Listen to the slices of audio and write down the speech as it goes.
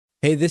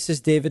Hey, this is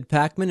David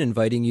Pakman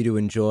inviting you to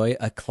enjoy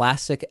a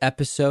classic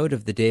episode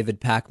of The David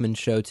Pakman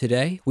Show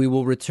today. We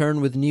will return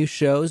with new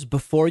shows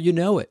before you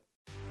know it.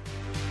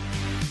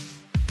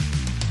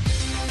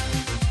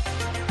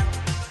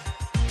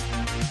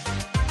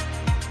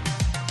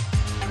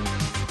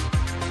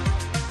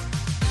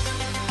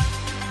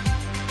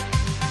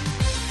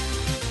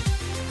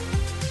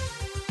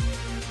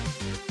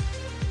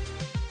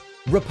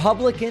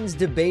 Republicans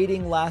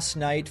debating last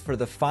night for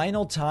the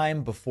final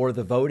time before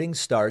the voting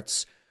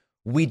starts.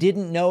 We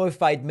didn't know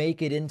if I'd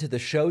make it into the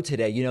show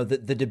today. You know,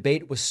 the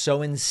debate was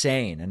so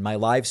insane and my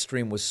live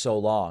stream was so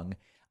long.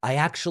 I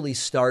actually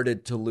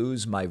started to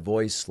lose my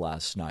voice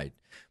last night,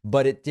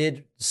 but it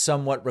did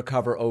somewhat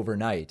recover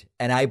overnight.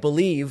 And I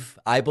believe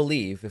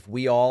if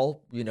we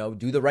all,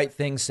 do the right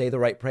things, say the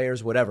right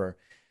prayers, whatever,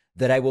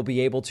 that I will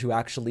be able to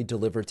actually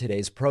deliver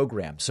today's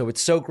program. So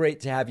it's so great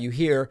to have you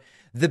here.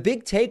 The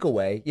big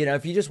takeaway,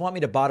 if you just want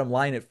me to bottom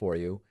line it for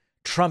you,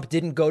 Trump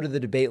didn't go to the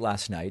debate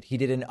last night. He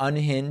did an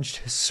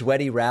unhinged,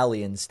 sweaty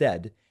rally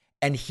instead,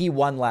 and he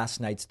won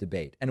last night's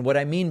debate. And what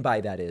I mean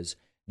by that is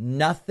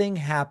nothing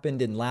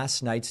happened in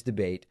last night's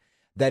debate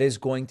that is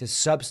going to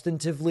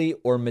substantively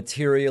or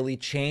materially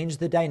change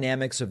the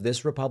dynamics of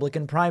this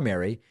Republican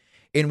primary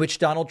in which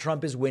Donald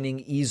Trump is winning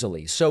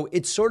easily. So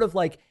it's sort of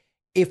like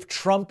if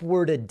Trump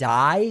were to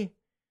die,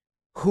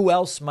 who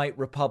else might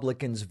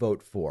Republicans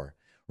vote for?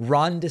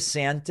 Ron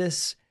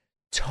DeSantis,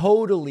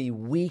 totally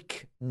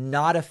weak,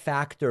 not a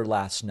factor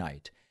last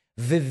night.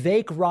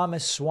 Vivek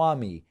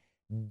Ramaswamy,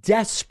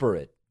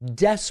 desperate.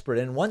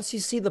 And once you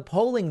see the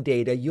polling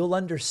data, you'll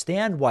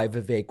understand why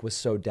Vivek was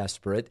so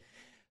desperate.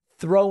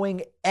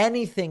 Throwing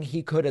anything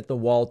he could at the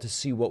wall to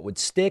see what would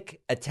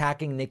stick,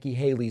 attacking Nikki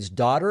Haley's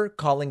daughter,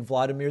 calling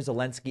Vladimir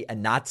Zelensky a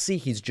Nazi.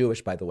 He's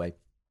Jewish, by the way.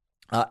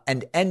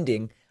 And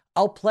ending,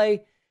 I'll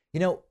play,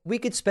 we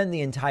could spend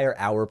the entire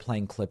hour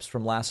playing clips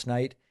from last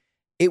night.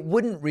 It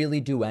wouldn't really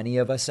do any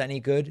of us any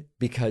good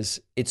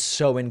because it's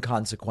so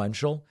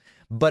inconsequential.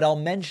 But I'll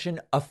mention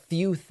a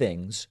few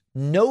things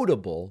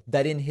notable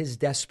that in his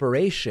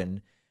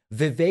desperation,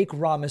 Vivek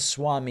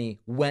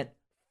Ramaswamy went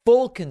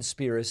full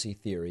conspiracy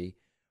theory,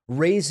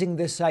 raising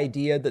this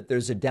idea that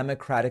there's a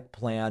Democratic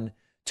plan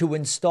to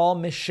install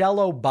Michelle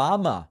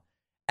Obama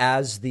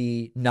as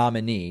the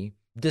nominee,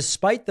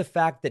 despite the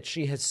fact that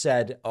she has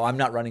said, I'm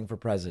not running for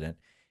president.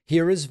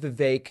 Here is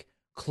Vivek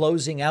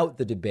closing out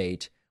the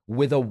debate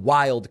with a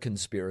wild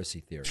conspiracy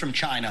theory. From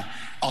China,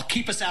 I'll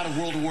keep us out of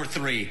World War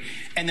III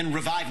and then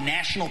revive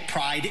national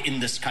pride in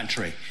this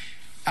country.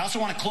 I also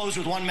want to close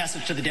with one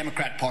message to the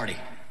Democrat Party.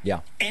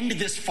 Yeah. End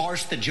this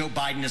farce that Joe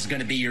Biden is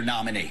going to be your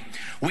nominee.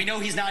 We know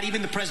he's not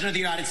even the president of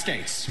the United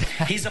States.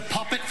 He's a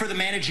puppet for the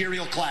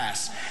managerial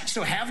class.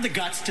 So have the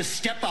guts to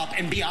step up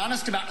and be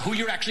honest about who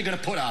you're actually going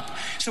to put up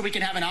so we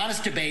can have an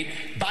honest debate.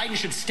 Biden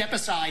should step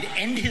aside,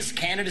 end his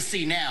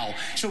candidacy now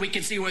so we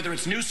can see whether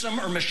it's Newsom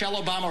or Michelle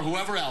Obama or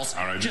whoever else.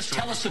 All right, just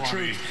tell us the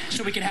truth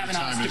so we can have an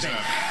honest debate.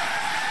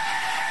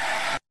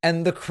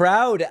 And the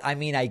crowd,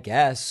 I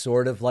guess,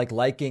 sort of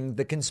liking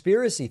the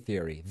conspiracy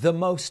theory. The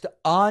most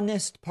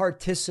honest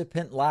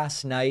participant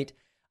last night,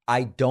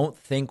 I don't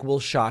think will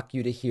shock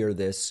you to hear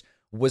this,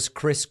 was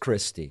Chris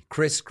Christie.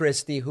 Chris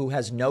Christie, who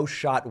has no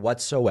shot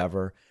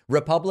whatsoever.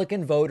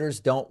 Republican voters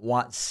don't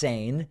want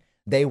sane.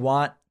 They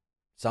want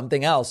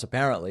something else,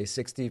 apparently.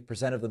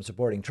 60% of them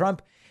supporting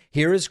Trump.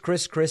 Here is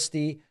Chris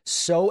Christie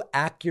so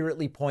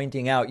accurately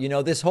pointing out,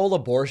 this whole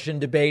abortion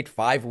debate,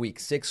 5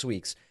 weeks, 6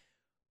 weeks.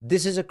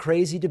 This is a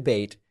crazy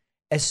debate,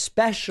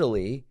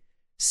 especially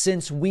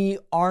since we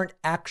aren't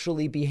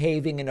actually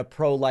behaving in a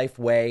pro-life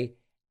way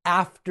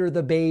after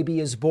the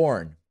baby is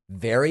born.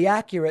 Very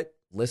accurate.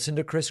 Listen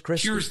to Chris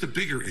Christie. Here's the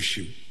bigger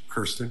issue,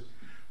 Kirsten.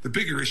 The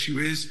bigger issue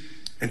is,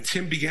 and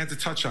Tim began to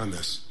touch on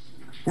this,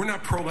 we're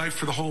not pro-life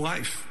for the whole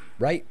life.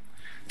 Right.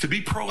 To be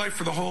pro-life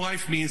for the whole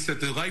life means that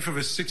the life of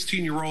a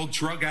 16-year-old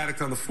drug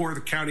addict on the floor of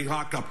the county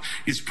lockup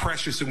is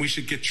precious, and we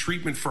should get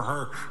treatment for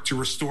her to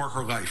restore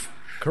her life.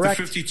 Correct.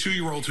 The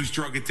 52-year-old who's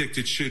drug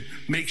addicted should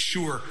make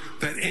sure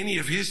that any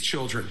of his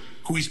children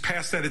who he's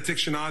passed that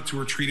addiction on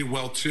to are treated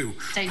well, too.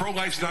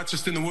 Pro-life's not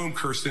just in the womb,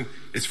 Kirsten.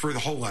 It's for the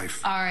whole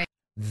life. All right.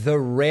 The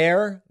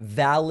rare,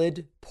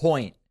 valid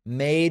point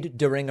made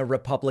during a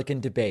Republican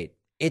debate.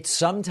 It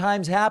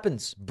sometimes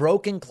happens.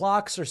 Broken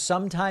clocks are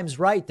sometimes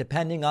right,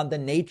 depending on the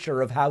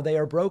nature of how they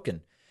are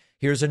broken.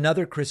 Here's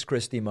another Chris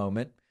Christie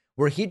moment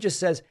where he just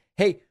says,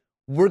 hey,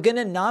 we're going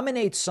to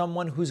nominate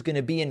someone who's going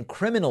to be in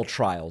criminal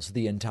trials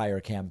the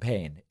entire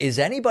campaign. Is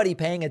anybody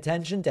paying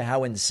attention to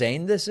how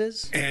insane this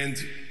is? And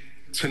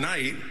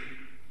tonight,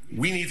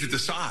 we need to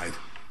decide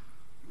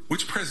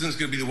which president is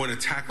going to be the one to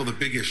tackle the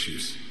big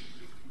issues,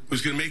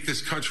 who's going to make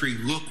this country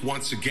look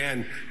once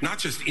again, not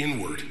just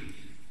inward,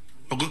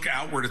 but look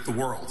outward at the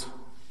world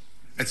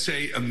and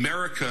say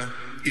America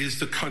is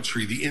the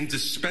country, the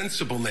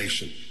indispensable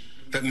nation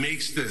that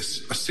makes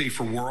this a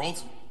safer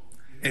world.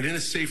 And in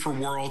a safer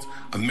world,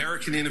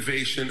 American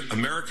innovation,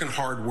 American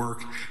hard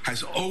work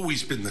has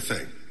always been the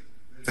thing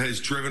that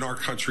has driven our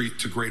country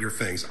to greater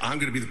things. I'm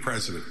going to be the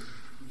president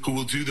who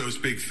will do those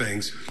big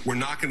things. We're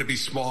not going to be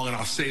small, and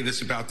I'll say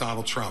this about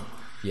Donald Trump.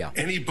 Yeah.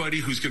 Anybody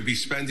who's going to be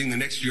spending the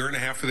next year and a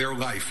half of their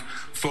life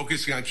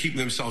focusing on keeping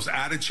themselves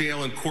out of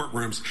jail and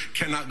courtrooms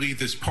cannot lead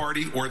this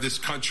party or this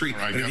country,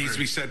 and it needs to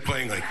be said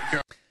plainly.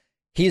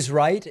 He's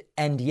right,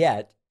 and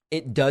yet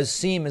it does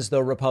seem as though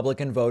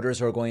Republican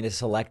voters are going to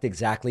select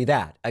exactly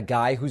that, a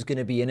guy who's going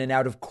to be in and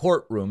out of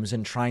courtrooms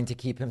and trying to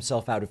keep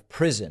himself out of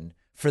prison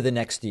for the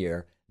next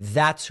year.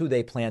 That's who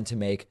they plan to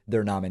make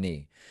their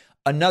nominee.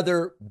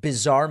 Another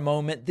bizarre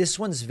moment. This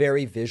one's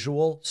very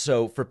visual,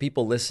 so for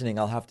people listening,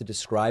 I'll have to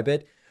describe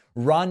it.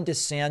 Ron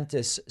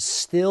DeSantis,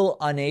 still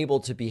unable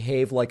to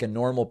behave like a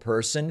normal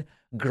person,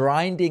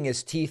 grinding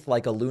his teeth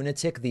like a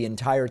lunatic the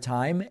entire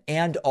time,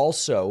 and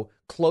also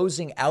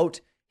closing out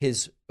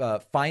his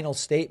final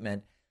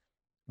statement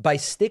by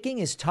sticking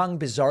his tongue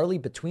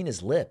bizarrely between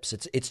his lips.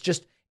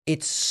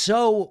 It's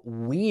so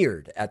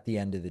weird at the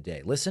end of the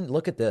day. Listen,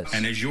 look at this.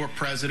 And as your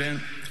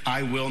president,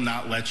 I will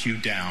not let you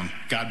down.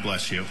 God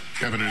bless you.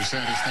 Governor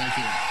DeSantis, thank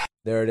you.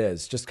 There it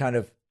is. Just kind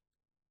of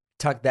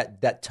tuck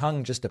that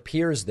tongue just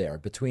appears there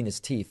between his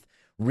teeth.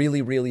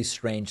 Really, really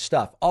strange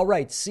stuff. All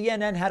right.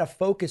 CNN had a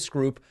focus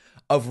group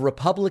of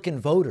Republican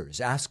voters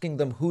asking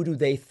them who do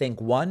they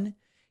think won.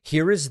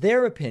 Here is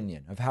their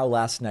opinion of how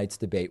last night's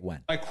debate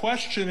went. My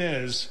question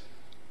is,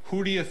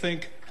 who do you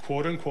think,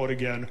 quote unquote,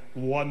 again,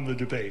 won the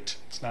debate?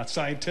 It's not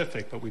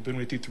scientific, but we've been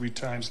with you 3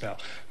 times now. I'm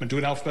going to do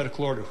an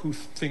alphabetical order. Who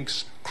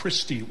thinks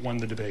Christie won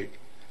the debate?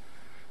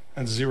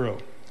 And 0.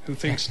 Who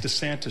thinks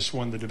DeSantis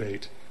won the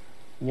debate?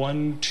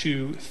 1,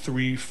 2,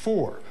 3,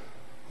 4.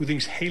 Who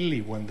thinks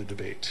Haley won the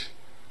debate?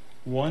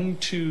 1,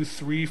 2,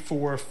 3,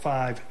 4,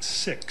 5,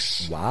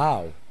 6.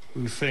 Wow.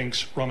 Who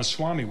thinks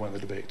Ramaswamy won the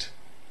debate?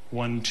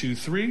 1, 2,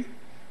 3.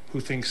 Who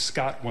thinks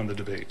Scott won the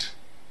debate?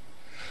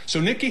 So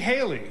Nikki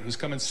Haley, who's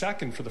come in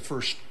second for the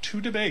first 2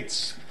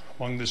 debates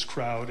among this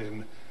crowd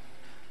in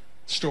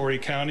Story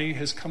County,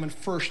 has come in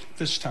first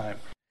this time.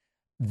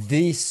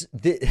 This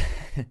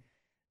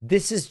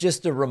is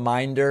just a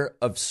reminder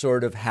of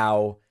sort of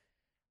how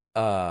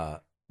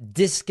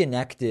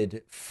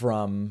disconnected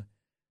from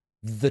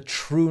the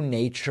true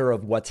nature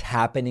of what's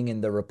happening in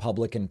the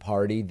Republican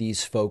Party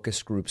these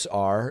focus groups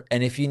are.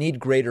 And if you need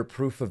greater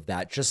proof of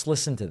that, just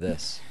listen to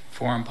this.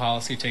 Foreign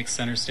policy takes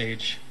center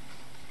stage.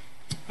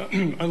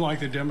 Unlike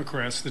the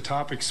Democrats, the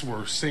topics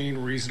were sane,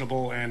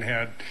 reasonable, and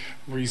had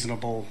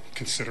reasonable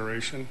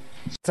consideration.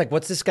 It's like,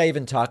 what's this guy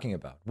even talking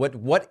about?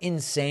 What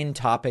insane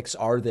topics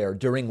are there?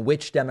 During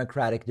which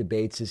Democratic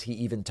debates is he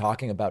even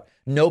talking about?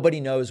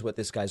 Nobody knows what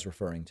this guy's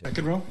referring to.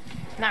 Second row?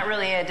 Not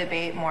really a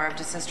debate, more of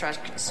just a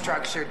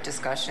structured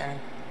discussion.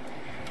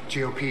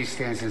 GOP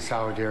stands in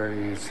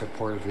solidarity in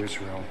support of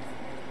Israel.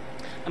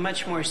 A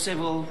much more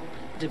civil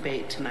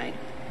debate tonight.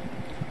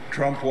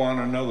 Trump won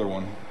another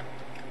one.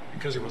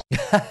 Because it was.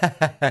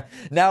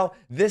 Now,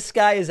 this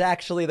guy is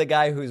actually the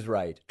guy who's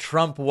right.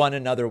 Trump won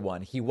another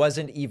one. He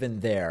wasn't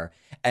even there.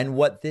 And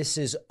what this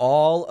is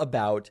all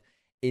about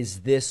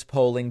is this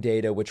polling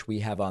data, which we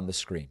have on the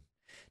screen.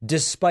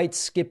 Despite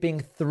skipping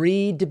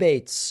 3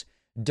 debates,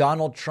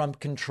 Donald Trump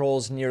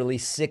controls nearly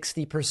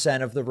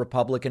 60% of the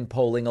Republican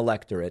polling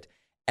electorate.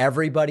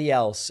 Everybody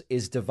else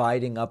is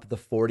dividing up the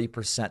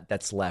 40%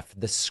 that's left,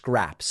 the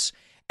scraps.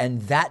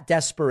 And that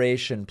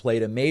desperation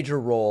played a major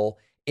role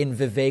in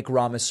Vivek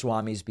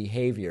Ramaswamy's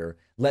behavior.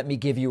 Let me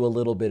give you a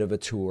little bit of a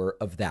tour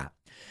of that.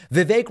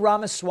 Vivek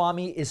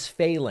Ramaswamy is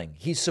failing.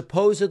 He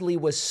supposedly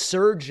was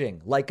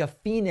surging like a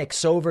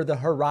phoenix over the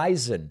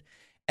horizon,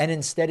 and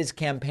instead his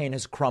campaign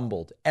has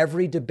crumbled.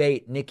 Every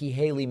debate, Nikki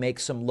Haley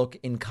makes him look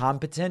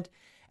incompetent,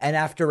 and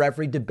after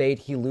every debate,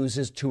 he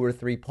loses 2 or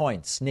 3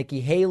 points.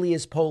 Nikki Haley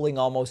is polling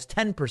almost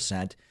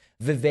 10%.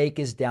 Vivek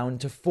is down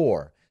to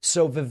 4.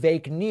 So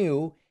Vivek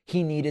knew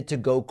he needed to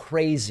go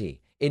crazy.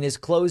 In his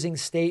closing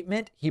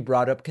statement, he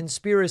brought up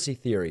conspiracy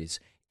theories.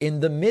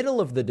 In the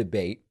middle of the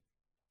debate,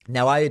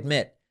 now I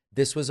admit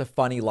this was a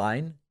funny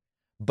line,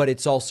 but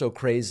it's also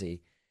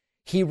crazy.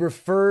 He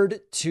referred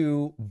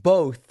to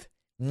both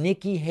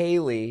Nikki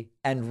Haley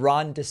and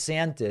Ron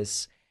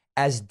DeSantis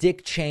as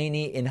Dick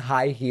Cheney in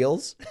high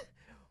heels,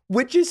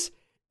 which is,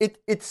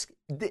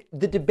 the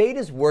debate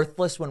is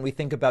worthless when we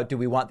think about, do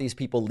we want these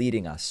people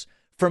leading us?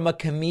 From a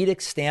comedic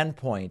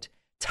standpoint,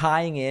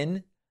 tying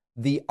in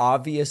the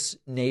obvious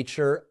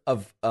nature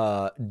of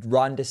Ron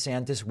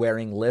DeSantis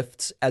wearing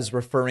lifts as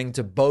referring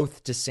to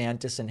both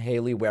DeSantis and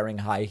Haley wearing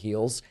high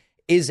heels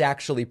is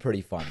actually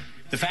pretty funny.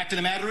 The fact of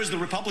the matter is the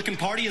Republican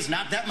Party is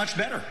not that much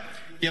better.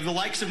 You have the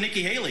likes of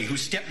Nikki Haley, who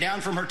stepped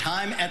down from her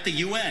time at the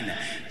UN.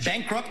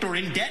 Bankrupt or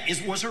in debt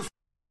was her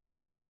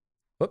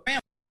family.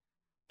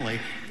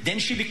 Then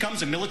she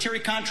becomes a military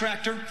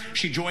contractor.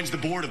 She joins the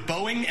board of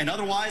Boeing and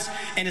otherwise,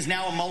 and is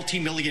now a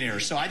multimillionaire.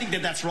 So I think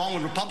that that's wrong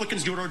when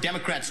Republicans do it or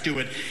Democrats do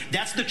it.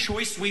 That's the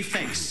choice we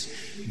face.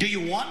 Do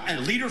you want a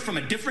leader from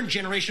a different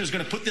generation who's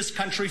going to put this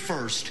country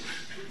first?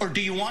 Or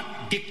do you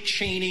want Dick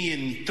Cheney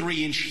in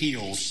 3-inch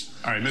heels?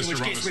 All right, Mr. In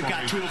which case, we've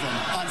got 2 of them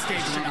on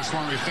stage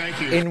tonight.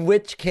 Thank you. In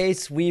which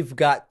case, we've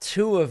got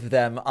 2 of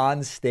them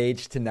on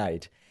stage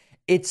tonight.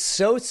 It's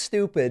so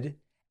stupid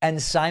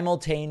and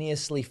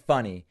simultaneously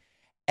funny.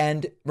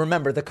 And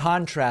remember, the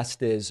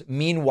contrast is,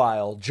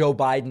 meanwhile, Joe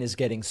Biden is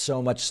getting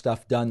so much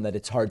stuff done that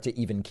it's hard to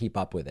even keep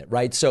up with it,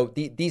 right? So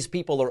these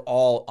people are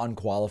all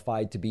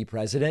unqualified to be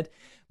president.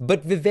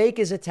 But Vivek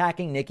is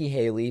attacking Nikki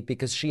Haley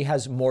because she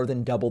has more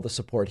than double the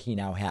support he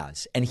now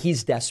has. And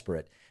he's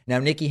desperate. Now,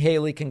 Nikki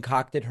Haley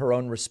concocted her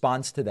own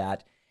response to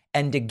that.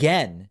 And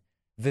again,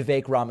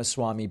 Vivek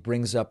Ramaswamy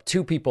brings up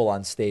two people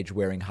on stage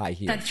wearing high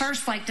heels. I'd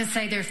first like to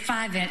say they're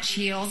 5-inch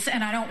heels,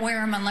 and I don't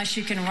wear them unless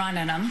you can run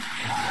in them.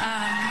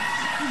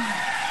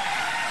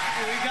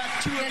 We've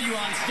got two of you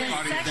on stage.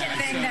 The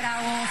second thing that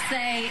I will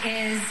say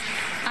is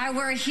I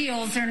wear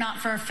heels. They're not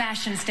for a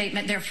fashion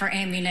statement. They're for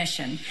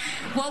ammunition.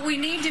 What we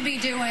need to be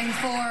doing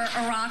for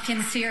Iraq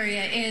and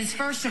Syria is,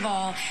 first of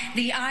all,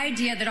 the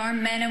idea that our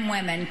men and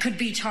women could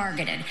be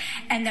targeted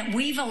and that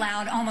we've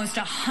allowed almost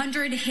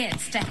 100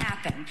 hits to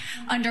happen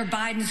under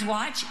Biden's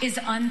watch is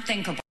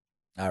unthinkable.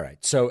 All right.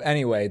 So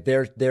anyway,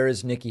 there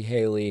is Nikki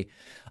Haley.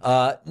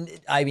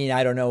 I mean,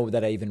 I don't know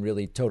that I even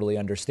really totally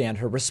understand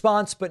her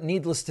response, but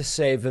needless to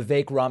say,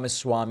 Vivek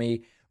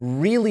Ramaswamy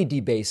really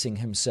debasing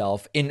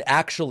himself in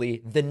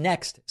actually the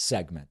next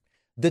segment.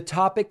 The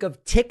topic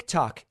of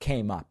TikTok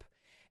came up,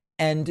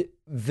 and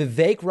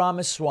Vivek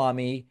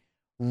Ramaswamy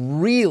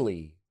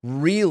really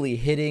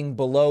hitting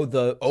below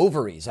the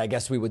ovaries, I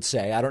guess we would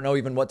say. I don't know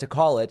even what to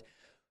call it.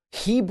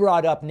 He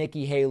brought up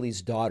Nikki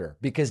Haley's daughter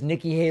because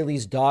Nikki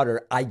Haley's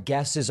daughter, I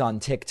guess, is on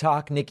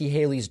TikTok. Nikki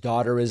Haley's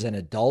daughter is an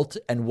adult,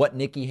 and what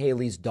Nikki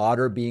Haley's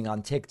daughter being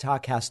on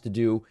TikTok has to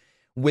do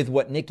with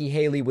what Nikki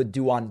Haley would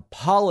do on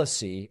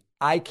policy,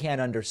 I can't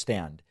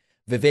understand.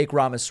 Vivek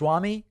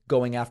Ramaswamy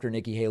going after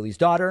Nikki Haley's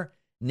daughter,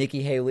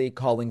 Nikki Haley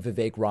calling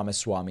Vivek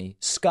Ramaswamy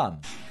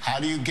scum. How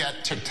do you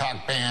get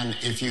TikTok banned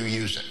if you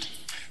use it?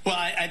 Well,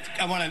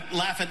 I want to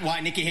laugh at why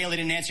Nikki Haley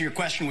didn't answer your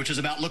question, which was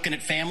about looking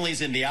at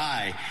families in the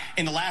eye.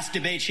 In the last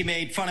debate, she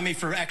made fun of me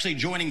for actually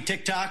joining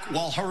TikTok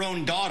while her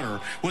own daughter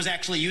was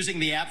actually using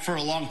the app for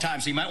a long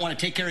time. So you might want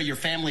to take care of your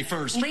family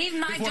first. Leave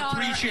my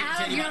daughter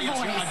out of your voice.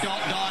 Your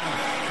adult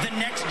daughter. The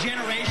next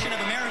generation of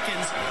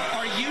Americans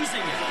are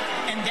using it.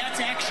 And that's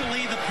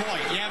actually the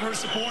point. You have her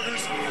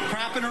supporters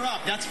propping her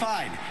up. That's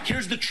fine.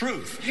 Here's the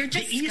truth. You're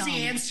just the easy scum.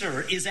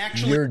 answer is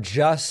actually... You're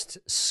just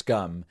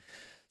scum.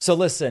 So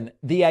listen,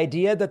 the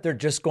idea that they're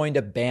just going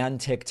to ban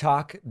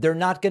TikTok, they're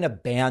not going to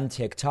ban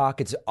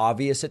TikTok. It's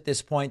obvious at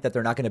this point that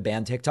they're not going to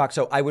ban TikTok.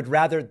 So I would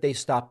rather they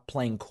stop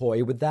playing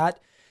coy with that.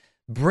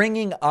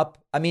 Bringing up,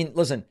 I mean,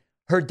 listen,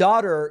 her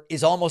daughter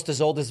is almost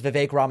as old as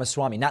Vivek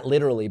Ramaswamy, not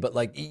literally, but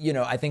like, you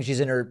know, I think she's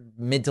in her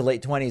mid to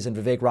late 20s and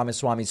Vivek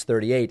Ramaswamy's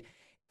 38.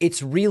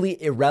 It's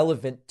really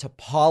irrelevant to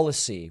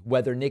policy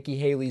whether Nikki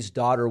Haley's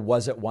daughter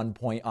was at one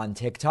point on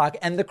TikTok.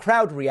 And the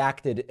crowd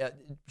reacted,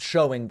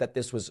 showing that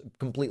this was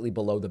completely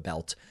below the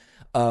belt.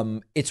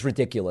 It's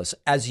ridiculous.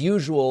 As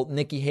usual,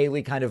 Nikki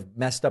Haley kind of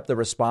messed up the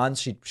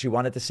response. She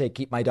wanted to say,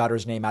 keep my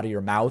daughter's name out of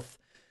your mouth.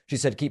 She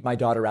said, keep my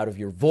daughter out of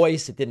your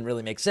voice. It didn't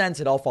really make sense.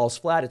 It all falls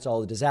flat. It's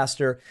all a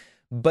disaster.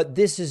 But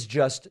this is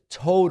just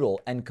total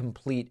and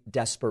complete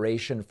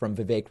desperation from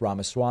Vivek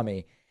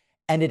Ramaswamy.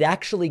 And it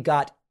actually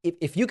got,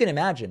 if you can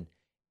imagine,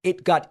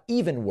 it got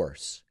even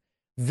worse.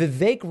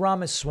 Vivek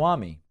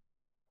Ramaswamy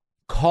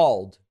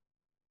called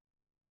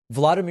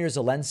Vladimir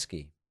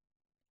Zelensky,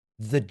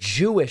 the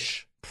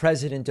Jewish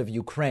president of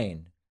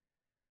Ukraine,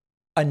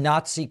 a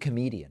Nazi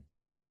comedian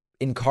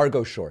in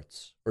cargo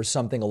shorts or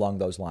something along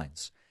those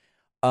lines.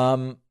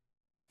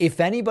 If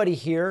anybody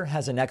here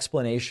has an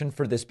explanation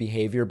for this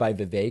behavior by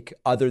Vivek,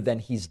 other than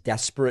he's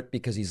desperate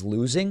because he's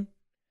losing,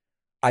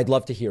 I'd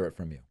love to hear it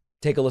from you.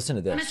 Take a listen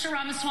to this. Mr.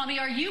 Ramaswamy,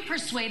 are you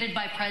persuaded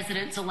by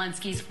President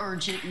Zelensky's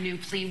urgent new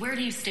plea? Where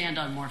do you stand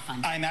on more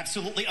funding? I'm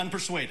absolutely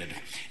unpersuaded.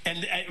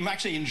 And I'm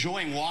actually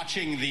enjoying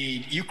watching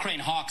the Ukraine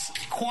hawks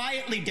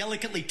quietly,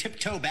 delicately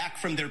tiptoe back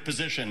from their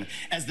position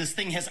as this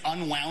thing has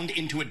unwound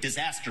into a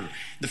disaster.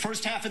 The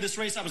first half of this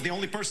race, I was the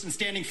only person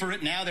standing for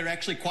it. Now they're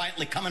actually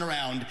quietly coming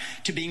around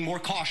to being more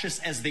cautious,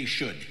 as they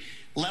should.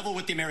 Level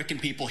with the American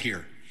people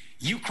here.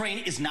 Ukraine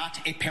is not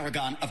a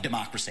paragon of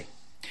democracy.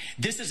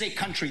 This is a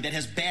country that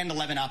has banned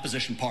 11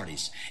 opposition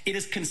parties. It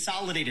has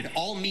consolidated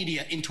all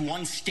media into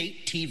one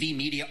state TV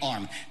media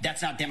arm.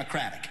 That's not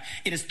democratic.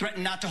 It has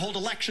threatened not to hold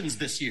elections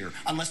this year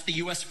unless the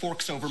U.S.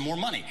 forks over more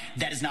money.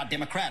 That is not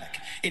democratic.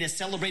 It has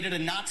celebrated a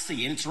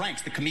Nazi in its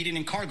ranks, the comedian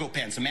in cargo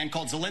pants, a man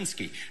called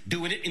Zelensky,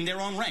 doing it in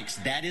their own ranks.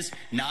 That is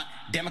not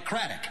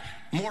democratic.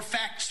 More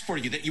facts for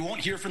you that you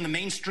won't hear from the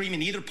mainstream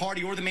in either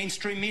party or the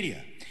mainstream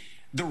media.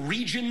 The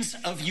regions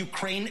of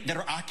Ukraine that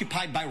are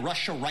occupied by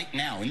Russia right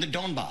now, in the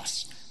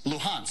Donbass,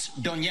 Luhansk,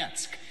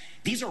 Donetsk,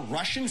 these are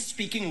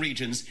Russian-speaking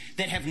regions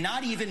that have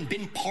not even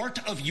been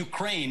part of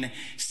Ukraine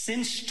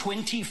since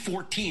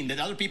 2014, that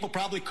other people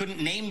probably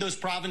couldn't name those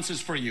provinces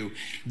for you.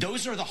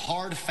 Those are the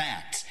hard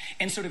facts.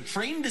 And so to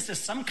frame this as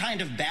some kind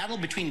of battle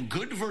between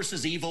good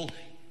versus evil,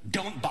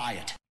 don't buy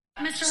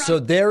it. So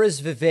there is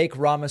Vivek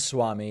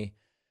Ramaswamy.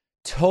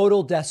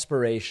 Total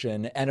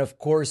desperation, and of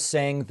course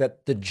saying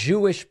that the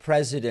Jewish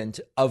president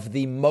of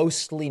the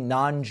mostly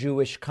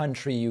non-Jewish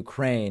country,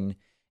 Ukraine,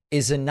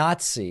 is a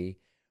Nazi,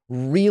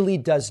 really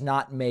does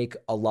not make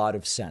a lot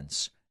of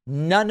sense.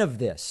 None of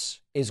this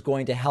is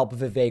going to help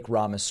Vivek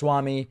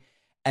Ramaswamy,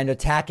 and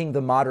attacking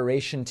the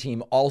moderation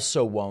team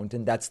also won't.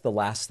 And that's the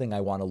last thing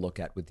I want to look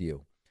at with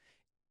you.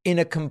 In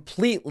a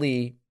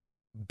completely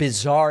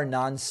bizarre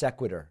non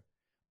sequitur,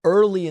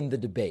 early in the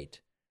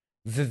debate,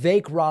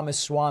 Vivek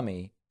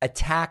Ramaswamy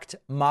attacked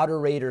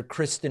moderator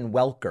Kristen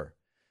Welker,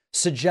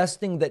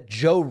 suggesting that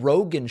Joe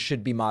Rogan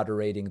should be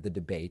moderating the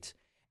debate,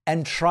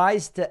 and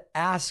tries to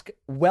ask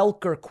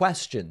Welker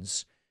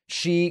questions.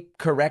 She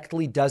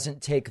correctly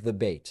doesn't take the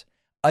bait.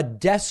 A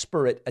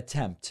desperate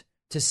attempt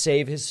to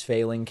save his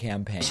failing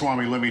campaign.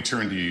 Swamy, let me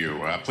turn to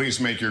you. Please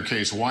make your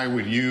case. Why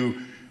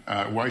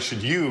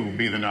should you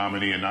be the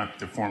nominee and not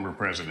the former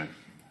president?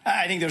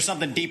 I think there's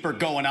something deeper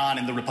going on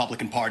in the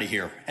Republican Party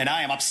here, and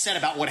I am upset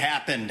about what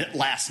happened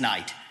last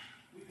night.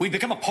 We've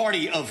become a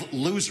party of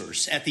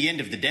losers at the end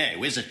of the day. It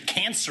was a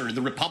cancer to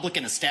the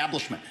Republican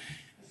establishment.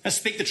 Let's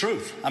speak the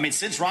truth. I mean,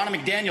 since Ronna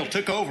McDaniel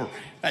took over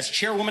as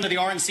chairwoman of the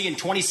RNC in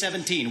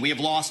 2017, we have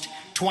lost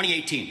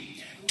 2018,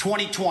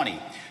 2020,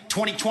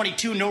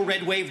 2022, no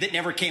red wave that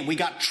never came. We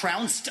got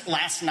trounced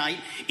last night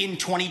in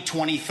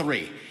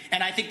 2023.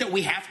 And I think that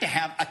we have to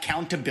have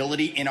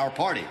accountability in our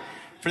party.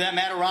 For that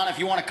matter, Ron, if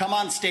you want to come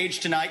on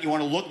stage tonight, you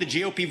want to look the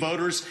GOP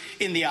voters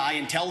in the eye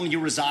and tell them you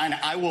resign,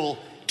 I will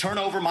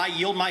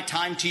yield my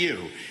time to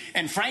you.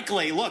 And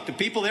frankly, look, the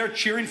people there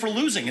cheering for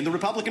losing in the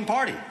Republican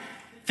Party.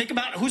 Think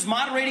about who's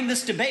moderating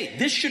this debate.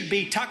 This should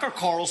be Tucker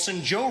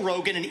Carlson, Joe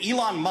Rogan, and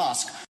Elon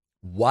Musk.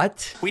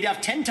 What? We'd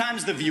have 10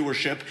 times the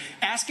viewership,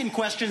 asking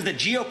questions that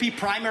GOP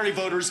primary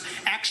voters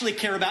actually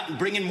care about and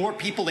bringing more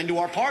people into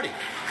our party.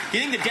 You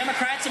think the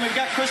Democrats, and we've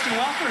got Kristen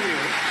Welker here,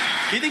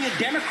 do you think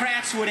the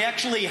Democrats would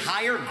actually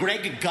hire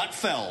Greg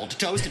Gutfeld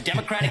to host a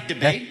Democratic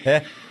debate?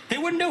 They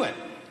wouldn't do it.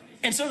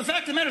 And so the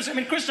fact of the matter is, I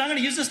mean, Kristen, I'm going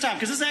to use this time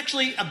because this is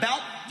actually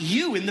about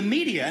you in the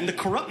media and the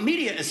corrupt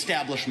media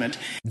establishment.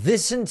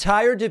 This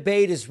entire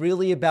debate is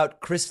really about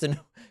Kristen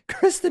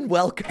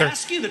Welker.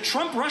 Ask you, the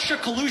Trump-Russia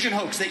collusion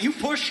hoax that you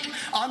pushed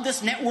on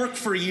this network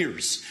for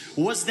years,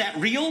 was that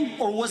real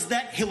or was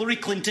that Hillary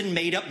Clinton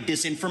made up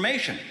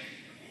disinformation?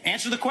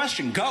 Answer the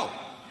question. Go.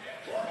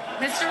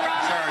 Mr.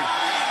 Roberts. Sorry.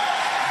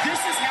 This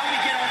is how we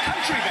get our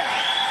country back.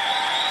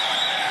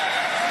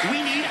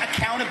 We need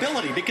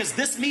accountability because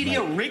this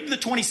media rigged the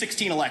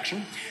 2016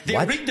 election. They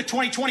rigged the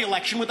 2020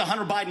 election with the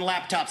Hunter Biden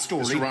laptop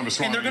story.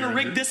 And they're going to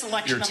rig this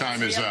election. Your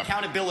time is up.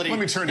 Accountability. Let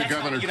me turn to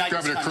Governor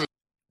Chris.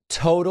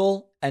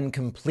 Total and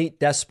complete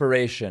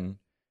desperation.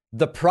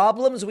 The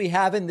problems we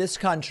have in this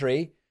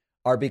country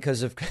are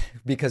because of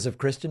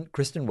Kristen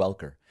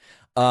Welker.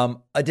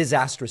 A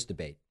disastrous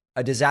debate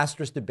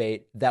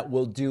that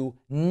will do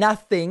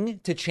nothing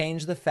to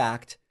change the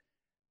fact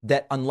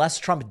that unless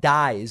Trump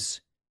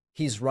dies,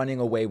 he's running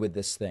away with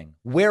this thing.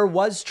 Where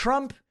was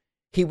Trump?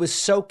 He was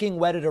soaking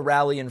wet at a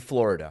rally in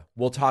Florida.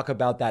 We'll talk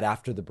about that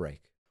after the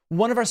break.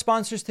 One of our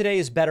sponsors today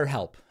is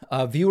BetterHelp.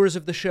 Viewers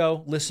of the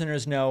show,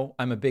 listeners know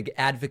I'm a big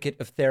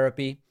advocate of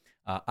therapy.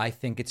 I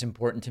think it's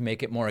important to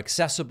make it more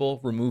accessible,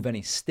 remove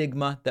any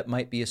stigma that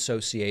might be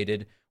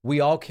associated. We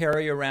all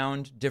carry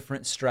around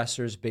different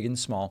stressors, big and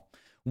small.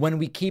 When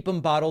we keep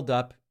them bottled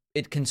up,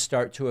 it can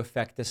start to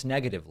affect us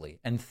negatively.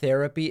 And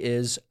therapy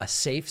is a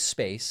safe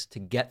space to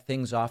get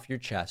things off your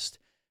chest,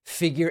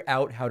 figure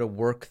out how to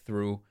work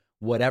through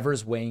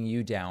whatever's weighing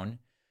you down.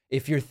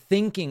 If you're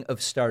thinking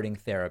of starting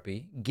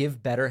therapy,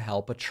 give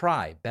BetterHelp a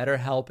try.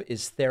 BetterHelp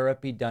is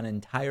therapy done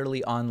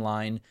entirely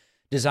online,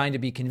 designed to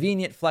be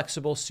convenient,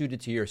 flexible,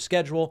 suited to your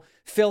schedule.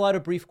 Fill out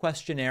a brief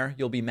questionnaire.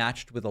 You'll be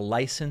matched with a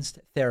licensed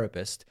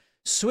therapist.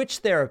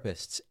 Switch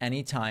therapists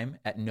anytime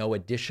at no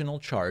additional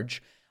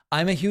charge.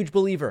 I'm a huge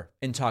believer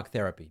in talk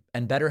therapy,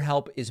 and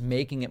BetterHelp is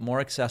making it more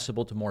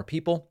accessible to more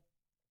people.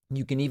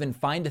 You can even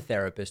find a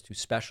therapist who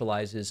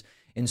specializes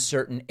in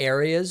certain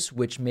areas,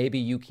 which maybe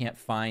you can't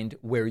find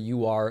where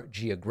you are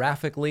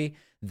geographically.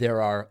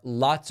 There are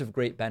lots of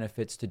great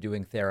benefits to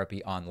doing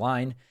therapy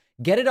online.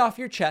 Get it off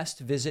your chest.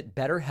 Visit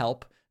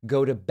BetterHelp.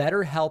 Go to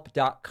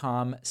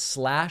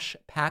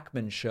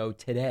betterhelp.com/Pacman Show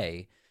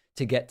today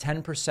to get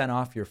 10%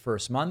 off your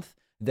first month.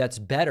 That's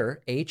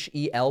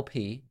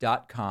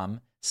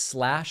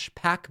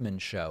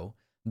betterhelp.com/Pacman Show.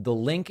 The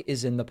link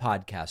is in the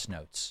podcast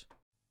notes.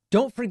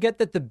 Don't forget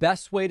that the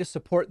best way to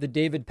support the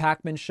David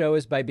Pacman Show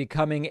is by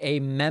becoming a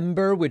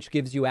member, which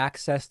gives you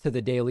access to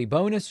the daily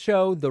bonus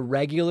show, the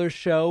regular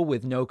show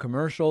with no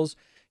commercials.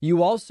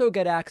 You also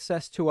get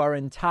access to our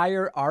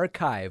entire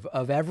archive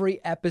of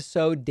every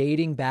episode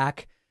dating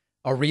back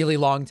a really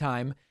long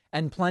time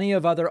and plenty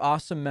of other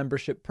awesome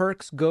membership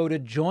perks. Go to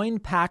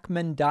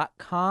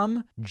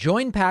joinpacman.com,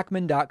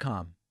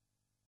 joinpacman.com.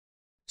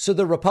 So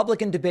the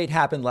Republican debate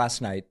happened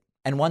last night,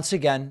 and once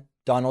again,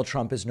 Donald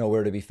Trump is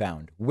nowhere to be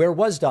found. Where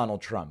was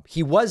Donald Trump?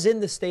 He was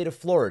in the state of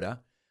Florida,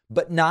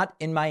 but not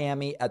in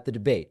Miami at the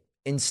debate.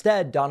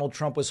 Instead, Donald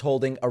Trump was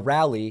holding a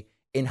rally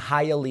in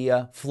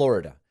Hialeah,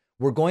 Florida.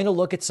 We're going to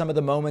look at some of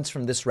the moments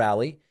from this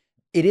rally.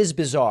 It is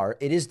bizarre.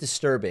 It is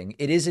disturbing.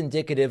 It is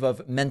indicative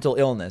of mental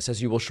illness,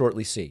 as you will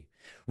shortly see.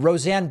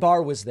 Roseanne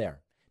Barr was there.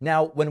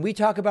 Now, when we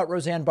talk about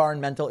Roseanne Barr and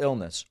mental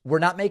illness, we're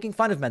not making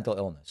fun of mental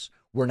illness.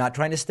 We're not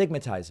trying to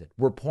stigmatize it.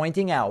 We're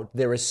pointing out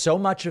there is so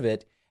much of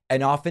it,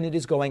 and often it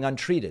is going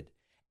untreated.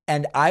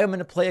 And I am going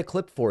to play a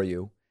clip for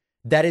you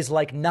that is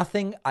like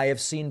nothing I have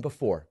seen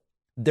before.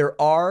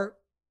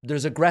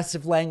 There's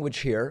aggressive language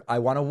here. I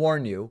want to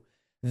warn you.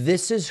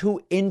 This is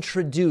who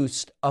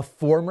introduced a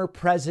former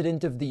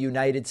president of the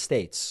United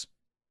States.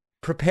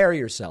 Prepare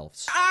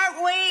yourselves.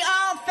 Aren't we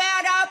all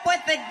fed up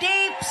with the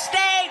deep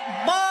state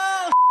bull?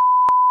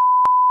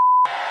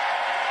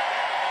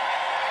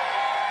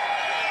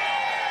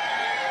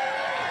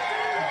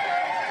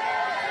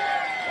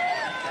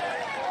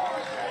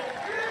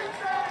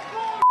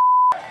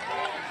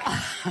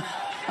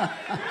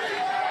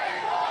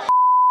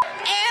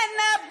 And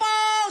the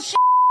bullshit.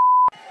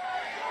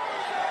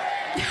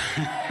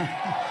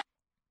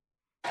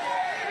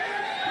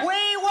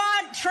 We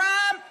want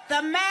Trump,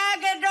 the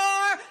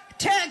Magador,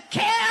 to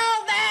kill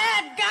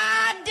that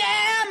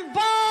goddamn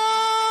bull!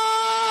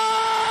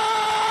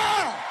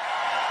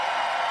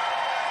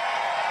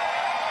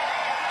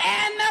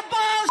 And the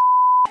bull,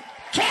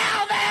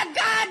 kill that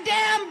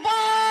goddamn bull!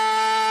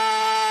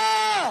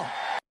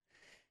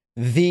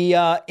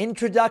 The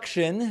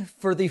introduction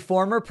for the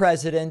former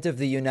president of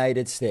the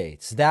United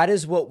States. That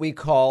is what we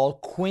call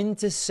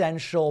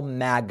quintessential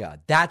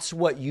MAGA. That's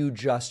what you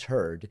just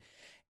heard.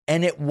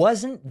 And it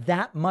wasn't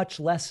that much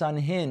less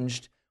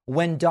unhinged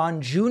when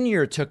Don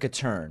Jr. took a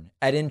turn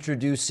at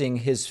introducing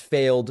his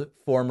failed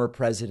former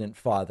president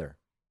father.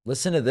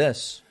 Listen to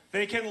this.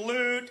 They can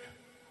loot,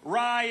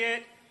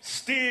 riot,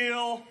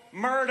 steal,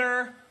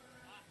 murder.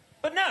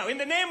 But no, in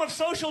the name of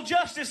social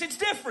justice, it's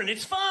different.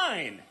 It's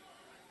fine.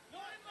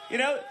 You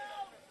know,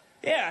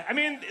 yeah, I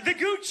mean, the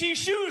Gucci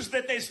shoes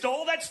that they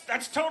stole,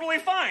 that's totally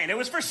fine. It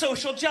was for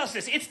social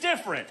justice. It's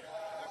different.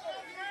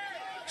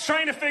 Just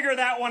trying to figure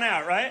that one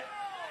out, right?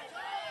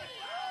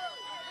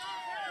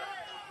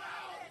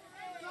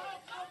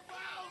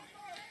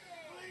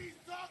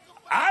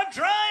 I'm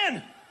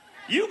trying.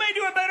 You may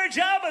do a better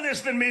job of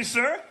this than me,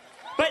 sir.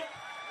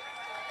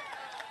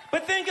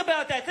 But think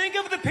about that. Think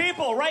of the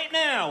people right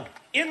now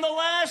in the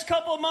last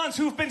couple of months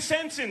who've been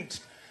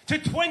sentenced to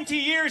 20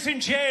 years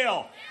in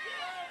jail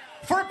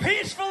for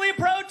peacefully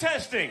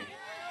protesting.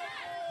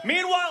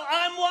 Meanwhile,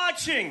 I'm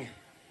watching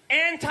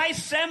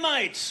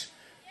anti-Semites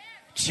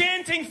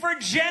chanting for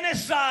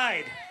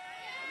genocide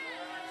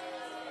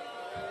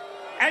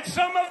at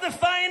some of the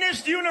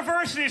finest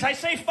universities. I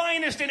say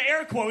finest in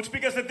air quotes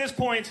because at this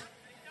point,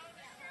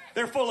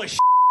 they're full of shit.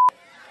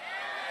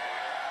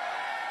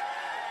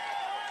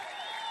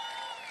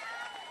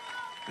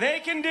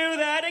 They can do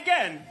that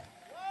again.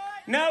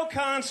 No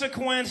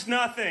consequence,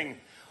 nothing.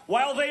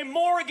 While they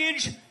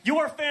mortgage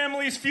your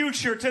family's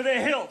future to the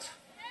hilt.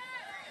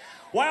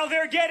 While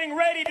they're getting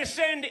ready to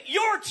send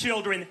your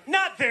children,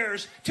 not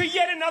theirs, to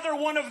yet another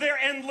one of their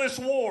endless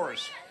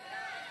wars.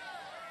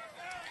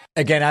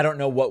 Again, I don't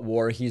know what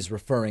war he's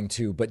referring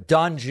to, but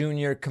Don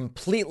Jr.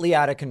 completely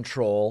out of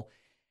control.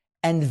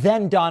 And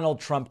then Donald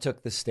Trump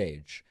took the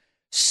stage,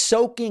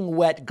 soaking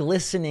wet,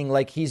 glistening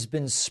like he's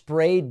been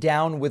sprayed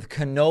down with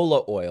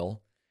canola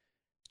oil,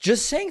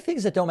 just saying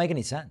things that don't make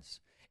any sense.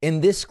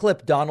 In this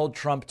clip, Donald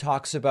Trump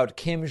talks about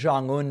Kim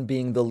Jong-un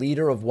being the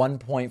leader of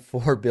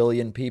 1.4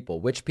 billion people.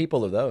 Which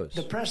people are those?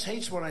 The press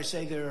hates when I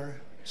say they're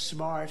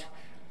smart.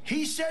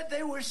 He said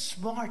they were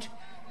smart.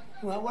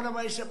 Well, what am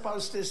I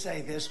supposed to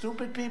say? They're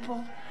stupid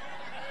people?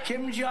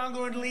 Kim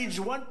Jong-un leads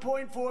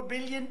 1.4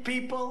 billion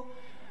people,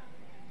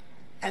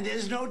 and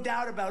there's no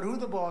doubt about who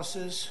the boss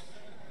is.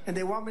 And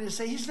they want me to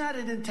say he's not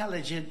an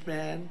intelligent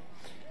man.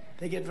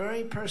 They get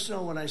very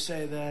personal when I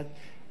say that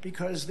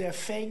because they're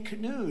fake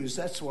news.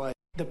 That's why.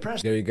 The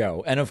press. There you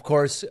go. And of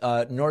course,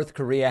 North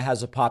Korea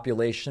has a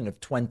population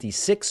of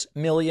 26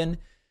 million.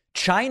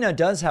 China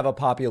does have a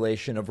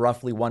population of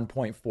roughly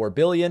 1.4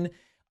 billion.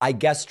 I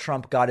guess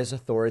Trump got his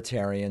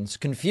authoritarians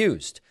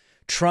confused.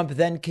 Trump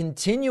then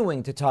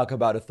continuing to talk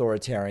about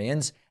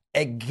authoritarians,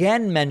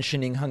 again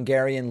mentioning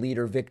Hungarian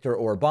leader Viktor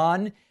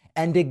Orban,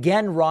 and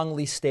again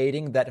wrongly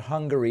stating that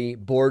Hungary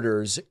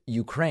borders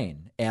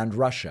Ukraine and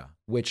Russia,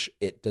 which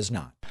it does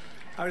not.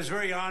 I was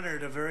very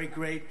honored, a very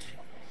great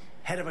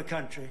head of a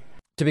country.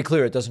 To be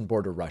clear, it doesn't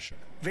border Russia.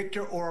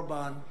 Viktor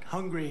Orban,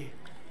 Hungary,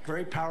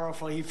 very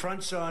powerful. He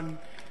fronts on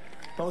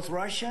both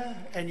Russia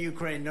and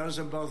Ukraine, knows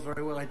them both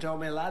very well. He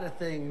told me a lot of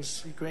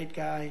things, a great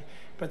guy.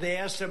 But they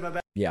asked him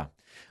about... Yeah.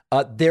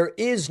 There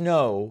is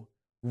no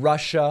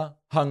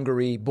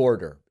Russia-Hungary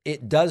border.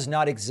 It does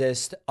not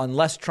exist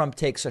unless Trump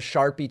takes a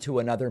Sharpie to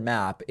another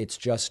map. It's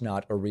just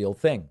not a real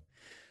thing.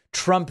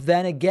 Trump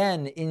then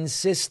again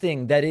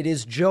insisting that it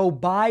is Joe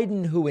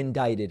Biden who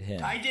indicted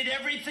him. I did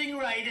everything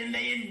right and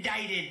they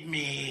indicted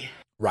me.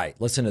 Right.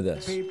 Listen to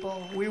this.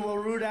 People, we will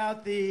root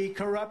out the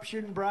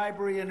corruption,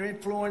 bribery, and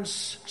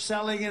influence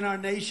selling in our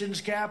nation's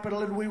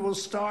capital, and we will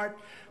start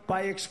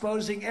by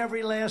exposing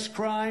every last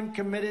crime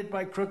committed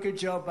by crooked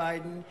Joe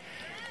Biden.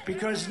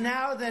 Because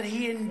now that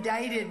he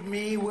indicted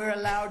me, we're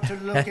allowed to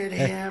look at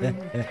him.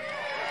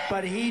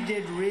 But he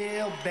did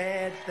real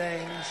bad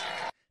things.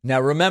 Now,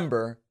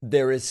 remember,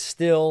 there is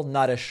still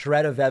not a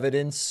shred of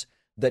evidence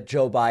that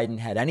Joe Biden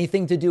had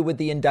anything to do with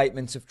the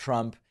indictments of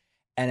Trump.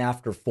 And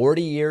after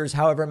 40 years,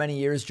 however many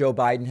years Joe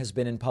Biden has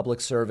been in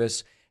public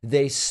service,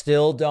 they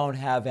still don't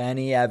have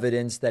any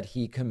evidence that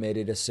he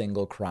committed a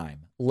single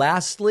crime.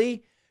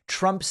 Lastly,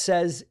 Trump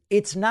says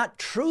it's not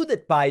true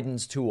that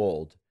Biden's too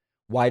old.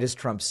 Why does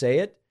Trump say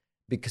it?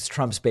 Because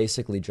Trump's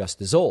basically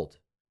just as old.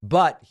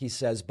 But he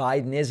says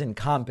Biden is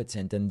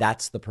incompetent, and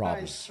that's the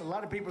problem. Nice. A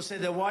lot of people say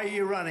that, why are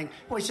you running?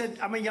 Well, he said,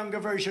 I'm a younger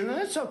version. And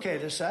that's okay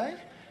to say.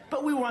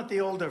 But we want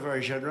the older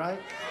version, right?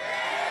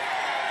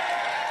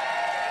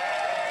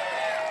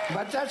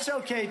 But that's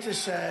okay to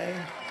say.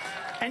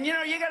 And, you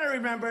know, you got to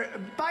remember,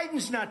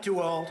 Biden's not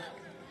too old.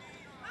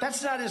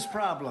 That's not his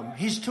problem.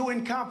 He's too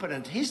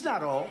incompetent. He's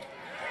not old.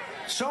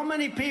 So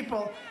many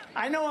people.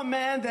 I know a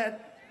man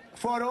that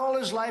fought all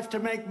his life to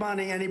make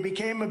money, and he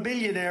became a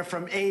billionaire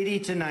from 80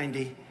 to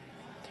 90.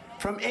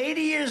 From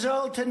 80 years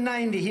old to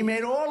 90, he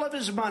made all of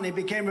his money,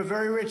 became a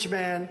very rich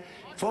man,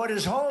 fought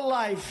his whole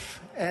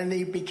life, and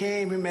he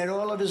made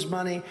all of his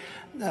money.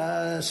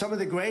 Some of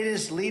the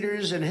greatest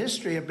leaders in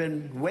history have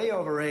been way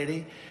over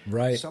 80.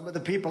 Right. Some of the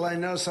people I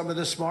know, some of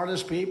the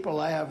smartest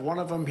people, I have one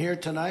of them here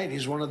tonight.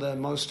 He's one of the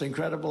most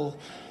incredible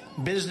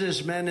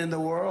businessmen in the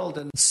world.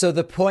 And so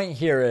the point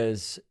here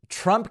is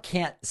Trump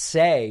can't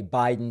say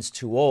Biden's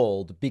too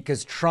old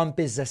because Trump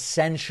is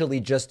essentially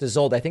just as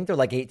old. I think they're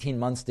like 18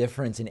 months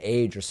difference in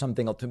age or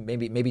something,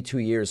 maybe 2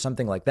 years,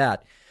 something like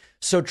that.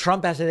 So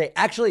Trump has to say,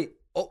 actually,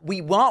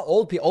 we want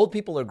old people. Old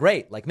people are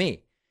great, like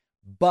me.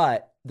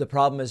 But the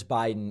problem is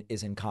Biden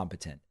is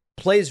incompetent.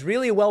 Plays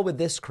really well with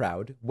this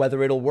crowd.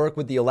 Whether it'll work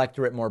with the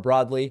electorate more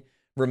broadly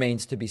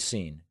remains to be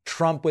seen.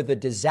 Trump with a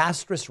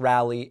disastrous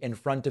rally in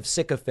front of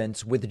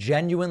sycophants with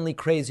genuinely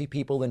crazy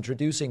people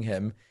introducing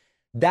him.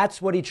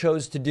 That's what he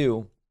chose to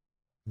do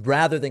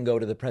rather than go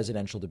to the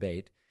presidential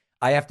debate.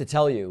 I have to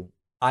tell you,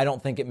 I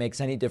don't think it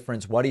makes any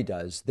difference what he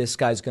does. This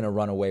guy's going to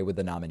run away with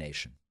the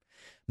nomination.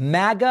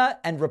 MAGA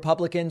and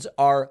Republicans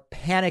are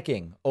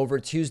panicking over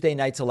Tuesday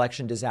night's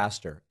election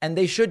disaster, and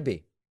they should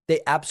be.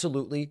 They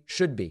absolutely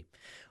should be.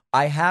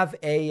 I have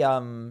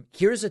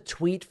here's a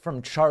tweet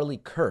from Charlie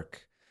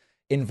Kirk,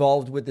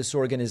 involved with this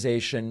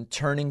organization,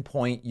 Turning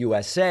Point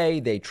USA.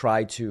 They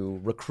try to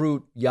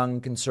recruit young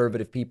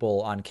conservative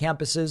people on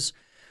campuses,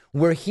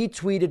 where he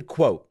tweeted,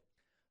 quote,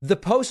 "The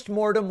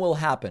postmortem will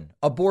happen.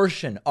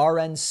 Abortion,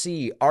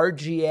 RNC,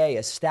 RGA,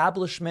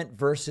 establishment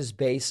versus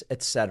base,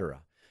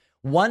 etc.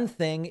 One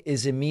thing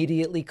is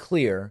immediately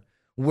clear.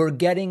 We're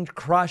getting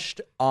crushed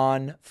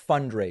on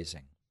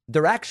fundraising."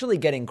 They're actually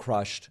getting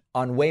crushed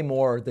on way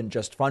more than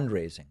just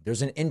fundraising.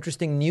 There's an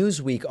interesting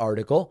Newsweek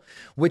article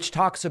which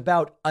talks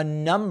about a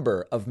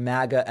number of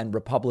MAGA and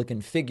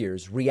Republican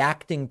figures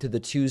reacting to the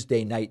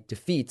Tuesday night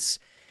defeats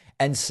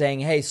and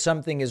saying, hey,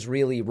 something is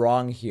really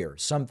wrong here.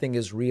 Something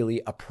is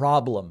really a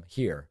problem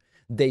here.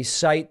 They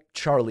cite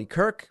Charlie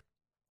Kirk.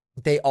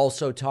 They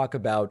also talk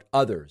about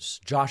others.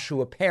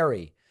 Joshua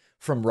Perry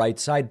from Right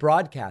Side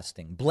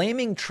Broadcasting.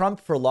 Blaming Trump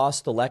for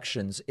lost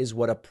elections is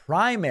what a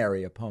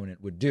primary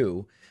opponent would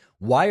do.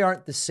 Why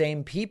aren't the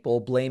same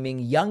people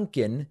blaming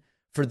Youngkin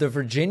for the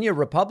Virginia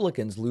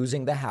Republicans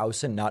losing the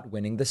House and not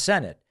winning the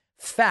Senate?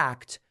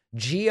 Fact,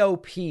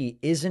 GOP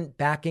isn't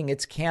backing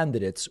its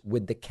candidates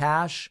with the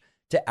cash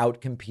to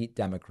outcompete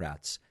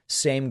Democrats.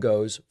 Same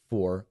goes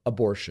for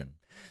abortion.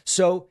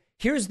 So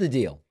here's the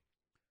deal.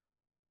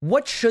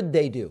 What should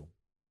they do?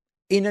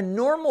 In a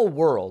normal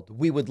world,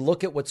 we would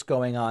look at what's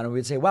going on and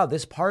we'd say, wow,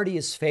 this party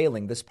is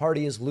failing. This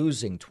party is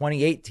losing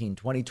 2018,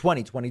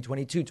 2020,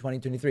 2022,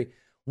 2023.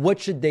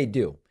 What should they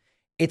do?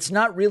 It's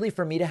not really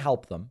for me to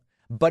help them,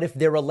 but if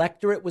their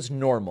electorate was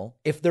normal,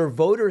 if their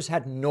voters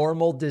had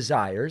normal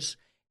desires,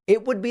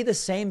 it would be the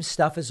same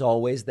stuff as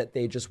always that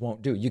they just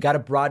won't do. You got to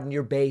broaden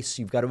your base.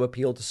 You've got to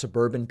appeal to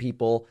suburban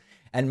people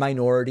and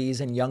minorities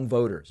and young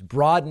voters.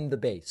 Broaden the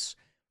base.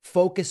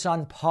 Focus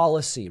on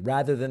policy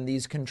rather than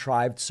these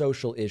contrived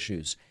social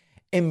issues.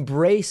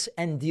 Embrace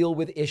and deal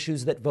with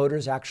issues that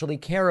voters actually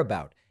care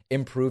about.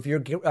 Improve your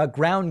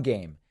ground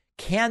game.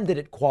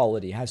 Candidate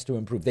quality has to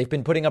improve. They've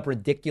been putting up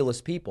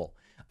ridiculous people.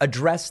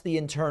 Address the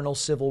internal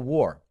civil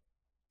war.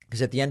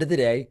 Because at the end of the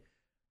day,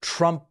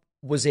 Trump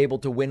was able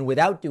to win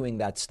without doing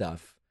that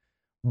stuff.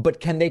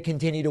 But can they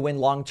continue to win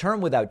long term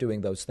without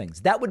doing those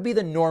things? That would be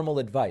the normal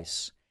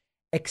advice.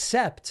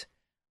 Except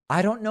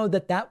I don't know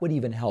that that would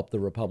even help the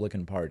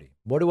Republican Party.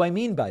 What do I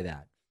mean by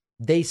that?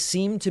 They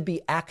seem to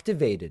be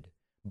activated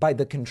by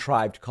the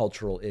contrived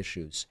cultural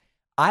issues.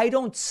 I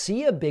don't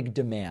see a big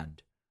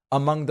demand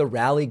among the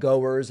rally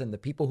goers and the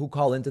people who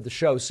call into the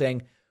show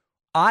saying,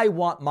 I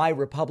want my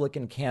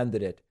Republican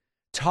candidate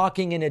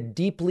talking in a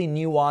deeply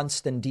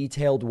nuanced and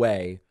detailed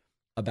way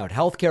about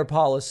healthcare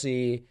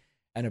policy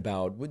and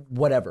about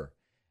whatever.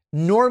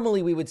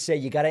 Normally, we would say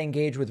you got to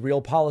engage with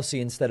real policy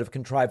instead of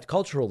contrived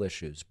cultural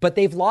issues, but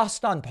they've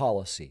lost on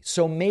policy.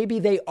 So maybe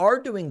they are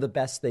doing the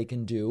best they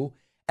can do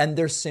and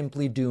they're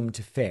simply doomed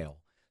to fail.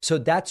 So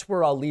that's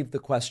where I'll leave the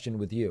question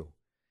with you.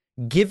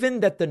 Given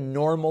that the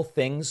normal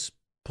things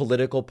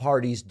political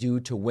parties do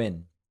to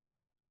win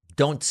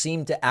don't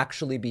seem to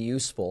actually be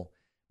useful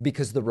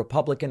because the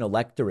Republican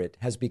electorate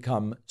has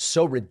become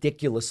so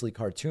ridiculously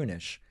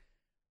cartoonish.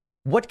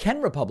 What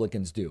can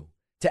Republicans do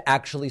to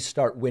actually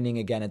start winning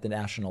again at the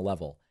national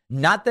level?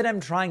 Not that I'm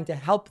trying to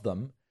help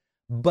them,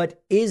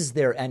 but is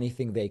there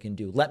anything they can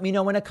do? Let me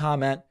know in a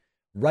comment.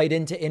 Write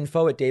into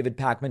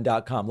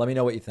info@davidpakman.com. Let me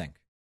know what you think.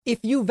 If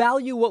you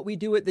value what we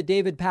do at The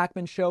David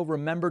Pakman Show,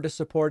 remember to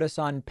support us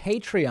on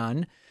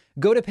Patreon.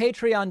 Go to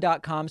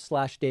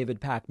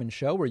patreon.com/David Pakman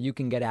Show, where you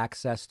can get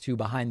access to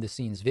behind the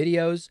scenes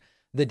videos,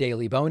 the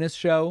daily bonus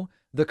show,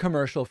 the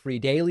commercial-free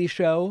daily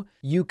show.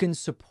 You can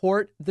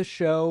support the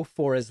show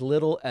for as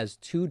little as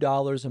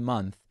 $2 a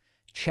month.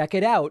 Check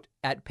it out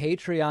at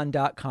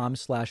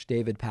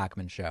patreon.com/David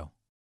Pakman Show.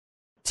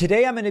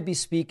 Today, I'm going to be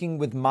speaking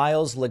with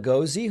Miles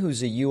Lugosi,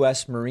 who's a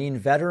U.S. Marine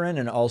veteran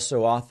and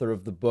also author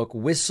of the book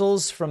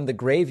Whistles from the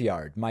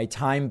Graveyard, My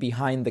Time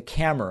Behind the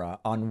Camera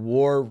on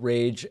War,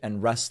 Rage,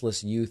 and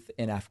Restless Youth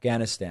in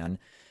Afghanistan.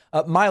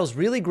 Miles,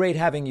 really great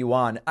having you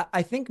on.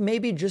 I think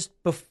maybe just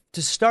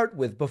to start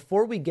with,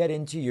 before we get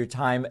into your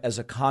time as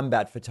a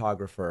combat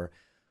photographer,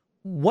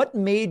 what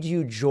made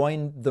you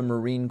join the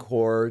Marine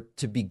Corps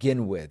to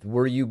begin with?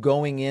 Were you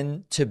going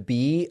in to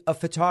be a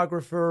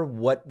photographer?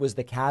 What was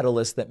the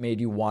catalyst that made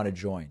you want to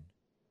join?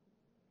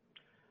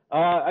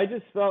 I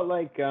just felt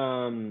like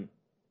a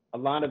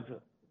lot of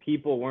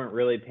people weren't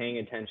really paying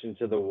attention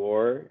to the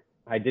war.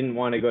 I didn't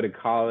want to go to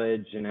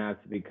college and have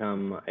to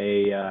become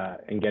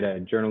and get a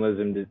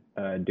journalism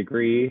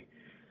degree.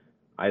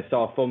 I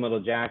saw Full Metal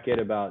Jacket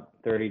about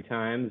 30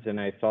 times, and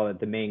I saw that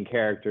the main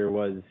character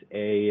was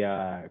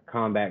a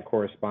combat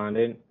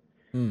correspondent,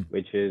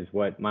 which is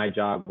what my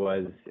job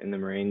was in the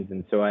Marines.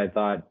 And so I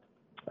thought,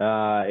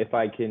 if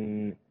I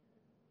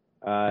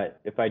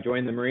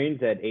join the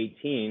Marines at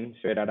 18,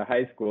 straight out of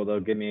high school, they'll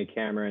give me a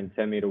camera and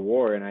send me to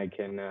war, and I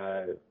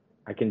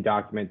can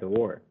document the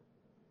war.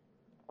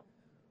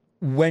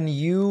 When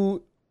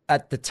you,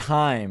 at the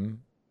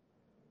time,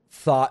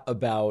 thought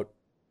about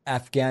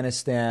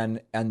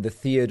Afghanistan and the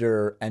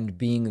theater and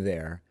being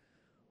there,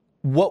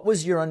 what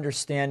was your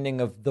understanding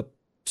of the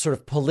sort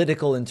of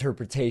political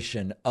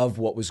interpretation of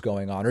what was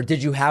going on? Or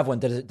did you have one?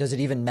 Does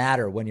it even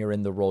matter when you're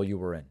in the role you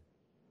were in?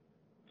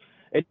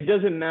 It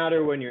doesn't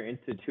matter when you're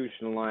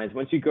institutionalized.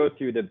 Once you go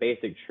through the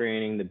basic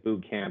training, the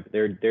boot camp,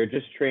 they're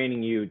just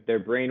training you, they're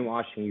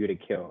brainwashing you to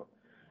kill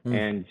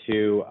and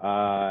to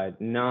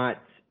not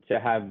to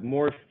have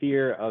more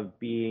fear of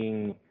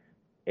being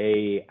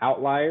a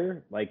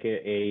outlier, like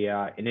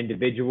an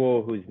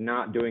individual who's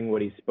not doing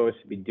what he's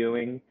supposed to be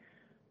doing,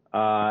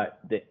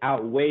 that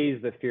outweighs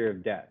the fear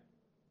of death.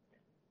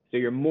 So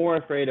you're more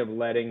afraid of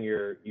letting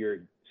your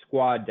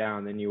squad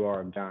down than you are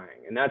of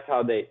dying, and that's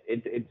how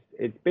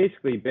it's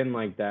basically been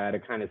like that. A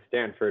kind of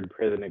Stanford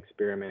prison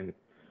experiment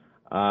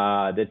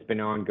that's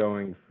been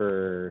ongoing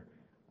for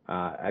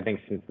I think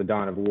since the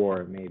dawn of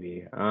war,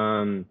 maybe.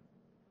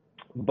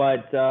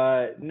 But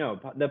no,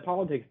 the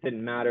politics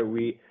didn't matter.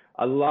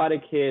 A lot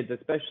of kids,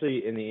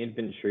 especially in the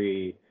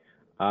infantry,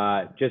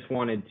 just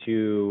wanted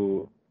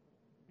to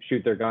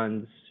shoot their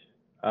guns,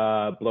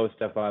 blow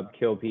stuff up,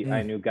 kill people.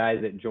 I knew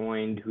guys that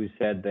joined who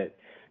said that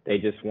they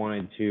just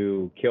wanted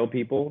to kill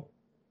people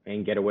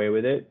and get away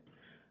with it.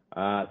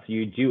 So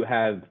you do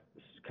have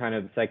kind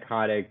of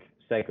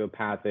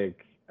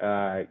psychopathic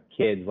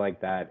kids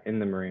like that in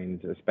the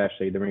Marines,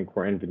 especially the Marine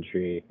Corps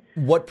infantry.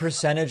 What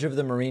percentage of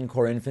the Marine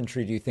Corps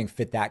infantry do you think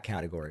fit that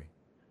category?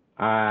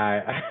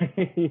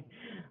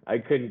 I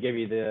couldn't give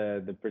you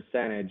the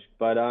percentage,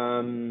 but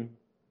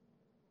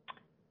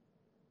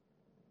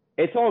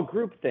it's all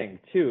groupthink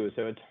too.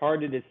 So it's hard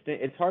to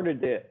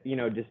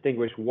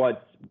distinguish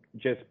what's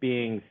just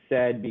being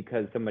said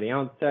because somebody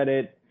else said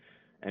it,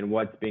 and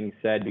what's being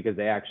said because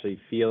they actually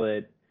feel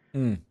it.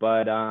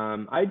 But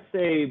I'd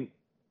say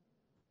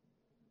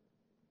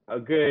a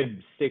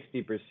good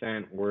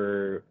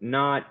 60%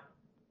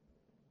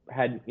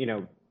 had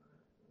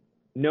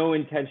no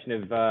intention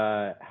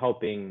of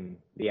helping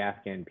the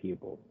Afghan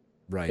people.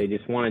 Right. They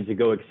just wanted to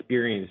go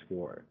experience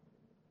war.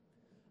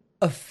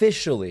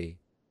 Officially,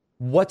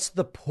 what's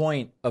the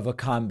point of a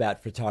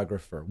combat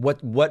photographer?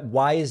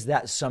 Why is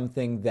that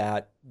something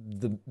that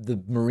the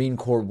Marine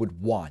Corps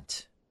would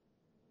want?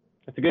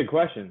 That's a good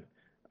question.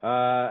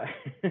 I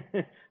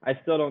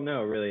still don't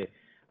know, really.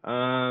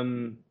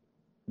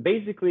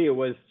 Basically, it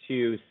was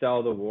to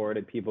sell the war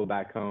to people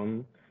back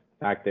home.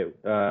 The fact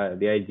that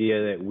the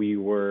idea that we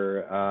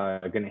were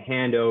going to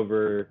hand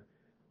over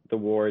the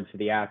war to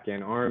the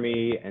Afghan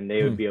army and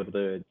they would be able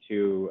to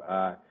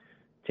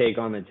take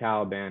on the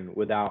Taliban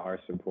without our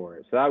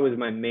support. So that was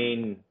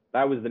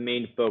the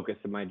main focus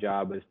of my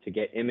job, was to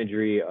get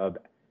imagery of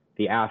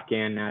the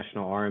Afghan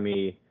National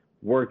Army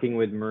working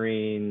with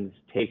Marines,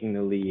 taking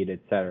the lead,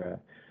 etc.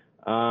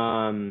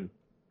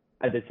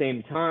 At the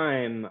same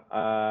time,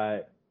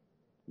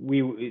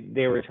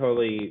 they were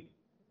totally,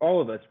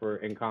 all of us were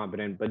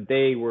incompetent, but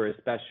they were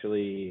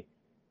especially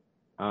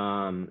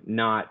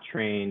not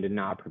trained and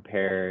not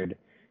prepared,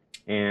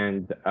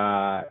 and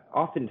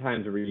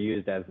oftentimes were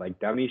used as like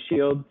dummy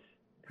shields,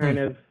 kind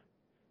of.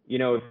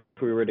 if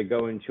we were to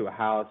go into a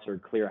house or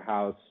clear a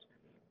house,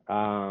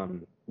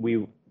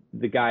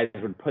 the guys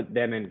would put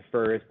them in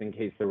first in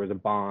case there was a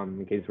bomb,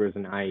 in case there was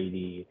an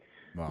IED,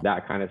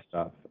 that kind of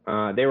stuff.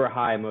 They were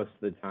high most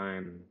of the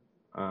time.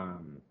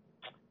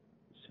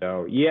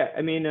 So yeah,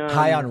 I mean,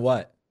 high on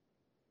what?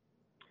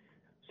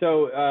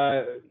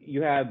 So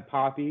you have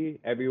poppy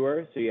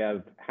everywhere. So you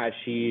have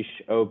hashish,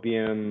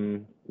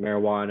 opium,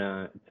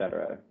 marijuana,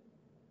 etc.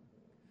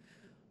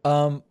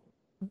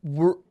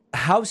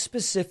 How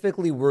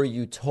specifically were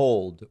you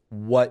told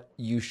what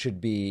you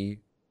should be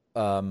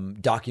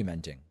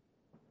documenting?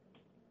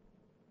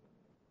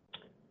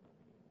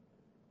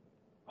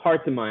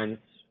 Hearts and minds.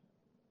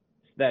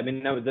 That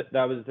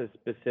was a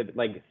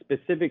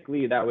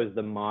specifically that was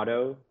the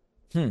motto.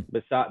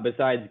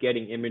 Besides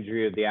getting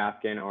imagery of the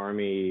Afghan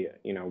army,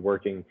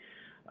 working,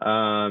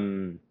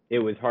 it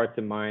was hearts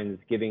and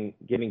minds, giving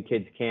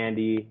kids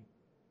candy,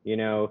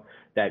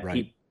 that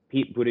right.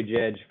 Pete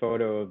Buttigieg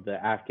photo of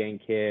the Afghan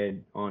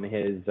kid on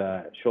his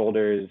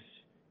shoulders,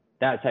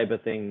 that type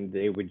of thing.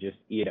 They would just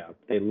eat up.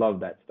 They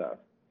loved that stuff.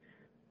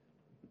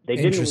 They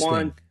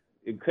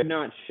could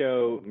not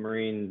show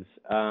Marines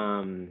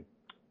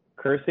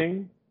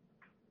cursing,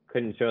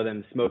 couldn't show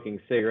them smoking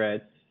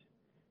cigarettes,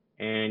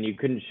 and you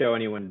couldn't show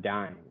anyone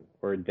dying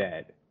or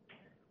dead,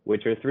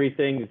 which are three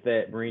things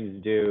that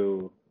Marines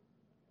do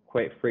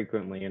quite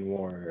frequently in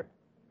war.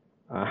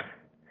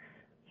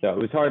 So it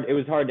was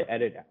hard to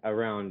edit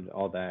around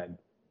all that.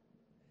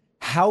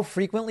 How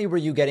frequently were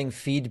you getting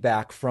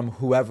feedback from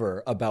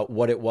whoever about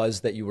what it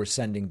was that you were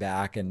sending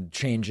back and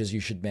changes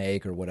you should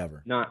make or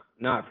whatever? Not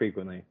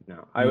frequently,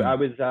 no. I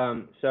was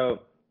so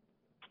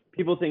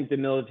people think the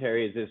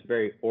military is this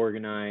very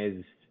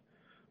organized,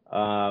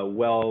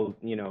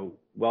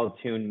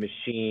 well-tuned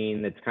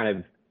machine that's kind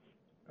of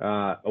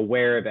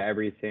aware of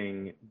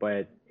everything,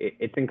 but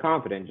it's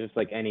incompetent, just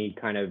like any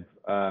kind of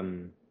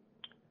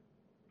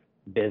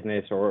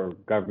business or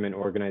government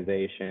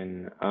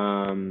organization.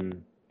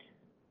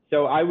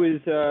 So I was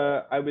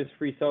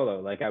free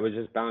solo. Like I was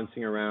just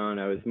bouncing around.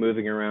 I was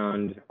moving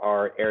around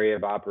our area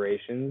of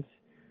operations,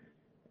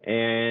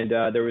 and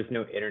there was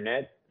no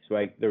internet, so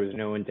there was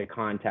no one to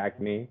contact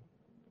me.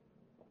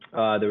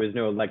 There was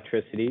no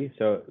electricity,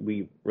 so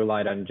we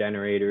relied on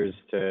generators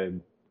to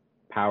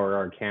power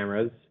our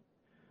cameras.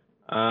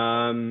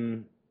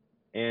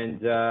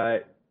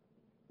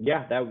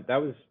 Yeah, that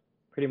was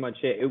pretty much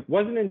it. It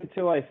wasn't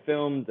until I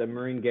filmed a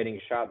Marine getting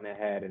shot in the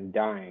head and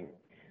dying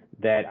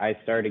that I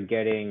started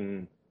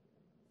getting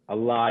a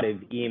lot of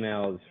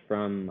emails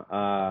from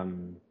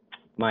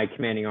my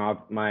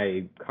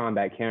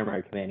combat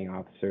camera commanding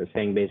officer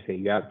saying basically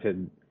you have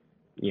to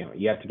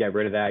get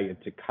rid of that. You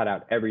have to cut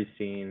out every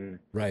scene.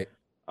 Right.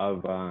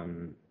 Of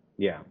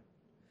yeah.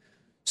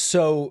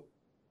 So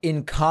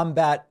in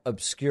Combat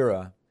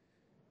Obscura,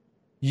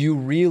 you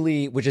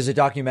really, which is a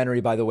documentary,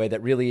 by the way,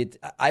 that really,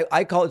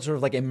 I call it sort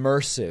of like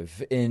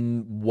immersive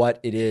in what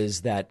it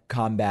is that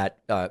combat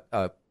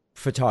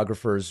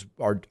photographers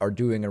are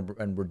doing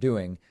and we're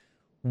doing.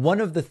 One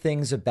of the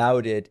things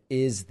about it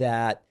is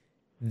that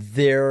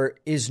there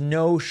is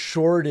no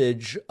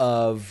shortage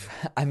of,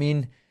 I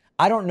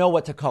don't know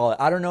what to call it.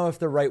 I don't know if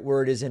the right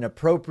word is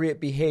inappropriate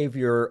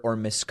behavior or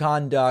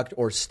misconduct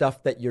or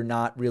stuff that you're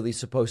not really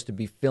supposed to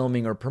be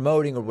filming or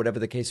promoting or whatever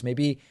the case may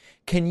be.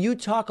 Can you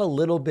talk a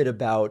little bit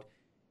about,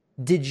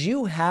 did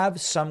you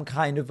have some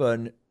kind of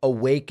an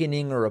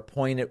awakening or a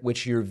point at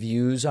which your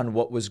views on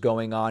what was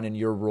going on in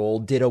your role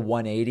did a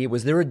 180?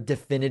 Was there a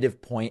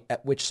definitive point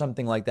at which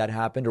something like that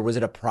happened, or was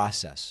it a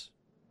process?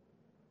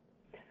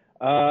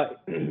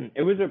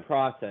 It was a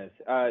process.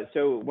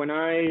 So when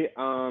I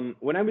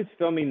was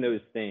filming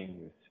those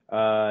things,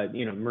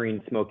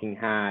 Marines smoking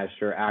hash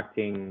or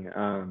acting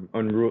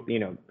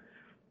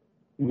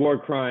war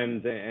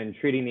crimes and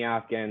treating the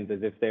Afghans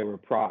as if they were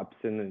props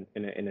in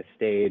a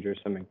stage or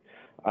something,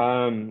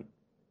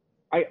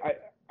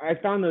 I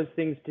found those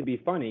things to be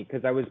funny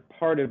because I was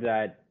part of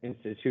that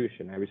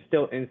institution. I was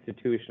still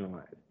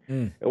institutionalized.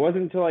 It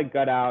wasn't until I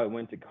got out and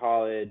went to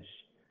college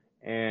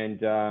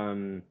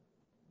and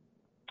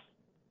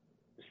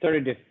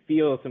started to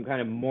feel some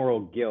kind of moral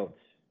guilt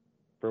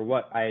for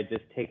what I had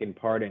just taken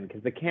part in,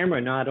 because the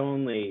camera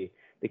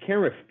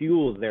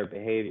fuels their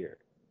behavior.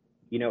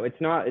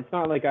 It's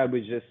not like I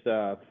was just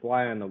a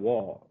fly on the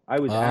wall. I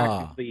was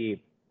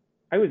actively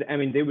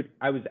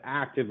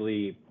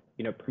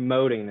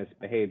promoting this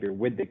behavior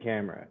with the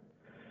camera.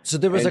 So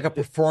there was like a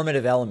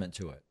performative element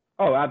to it.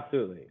 Oh,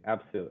 absolutely.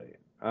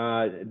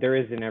 There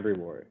is in every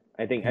war.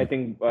 I think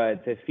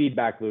it's a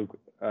feedback loop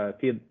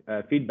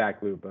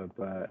of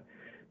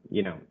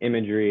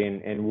imagery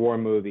and war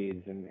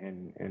movies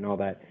and all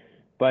that.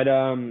 But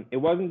it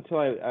wasn't until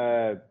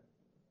I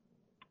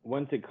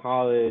went to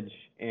college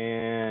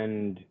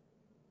and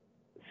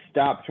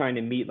stopped trying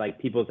to meet like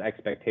people's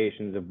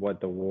expectations of what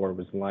the war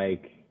was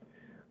like,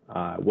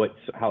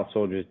 how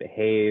soldiers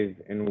behave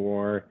in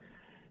war,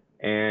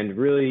 and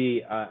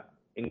really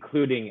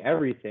including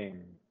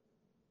everything,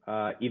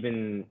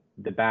 even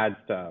the bad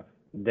stuff,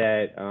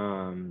 that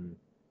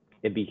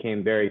it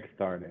became very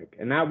cathartic.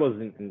 And that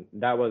wasn't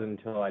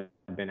until I'd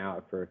been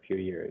out for a few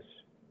years.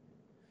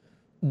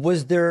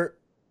 Was there,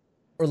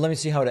 or let me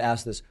see how to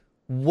ask this.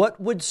 What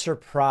would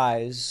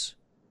surprise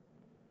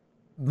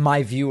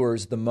my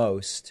viewers the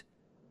most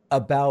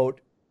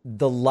about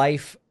the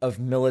life of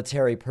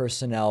military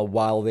personnel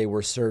while they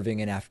were serving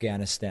in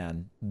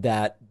Afghanistan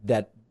that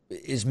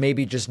is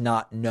maybe just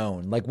not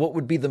known? Like, what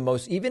would be the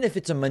most, even if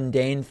it's a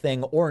mundane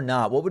thing or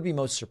not, what would be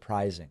most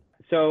surprising?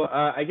 So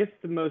I guess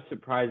the most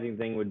surprising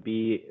thing would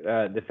be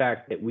the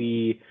fact that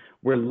we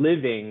were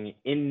living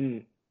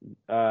in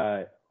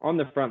on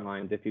the front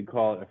lines, if you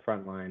call it a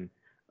front line.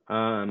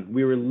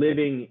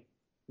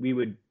 We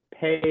would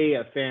pay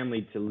a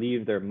family to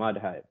leave their mud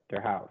hut,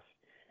 their house,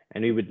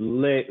 and we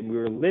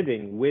were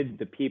living with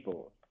the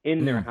people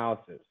in their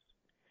houses.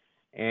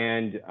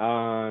 And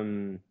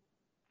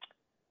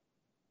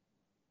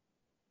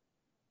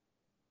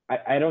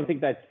I don't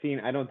think that's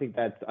seen. I don't think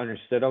that's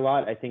understood a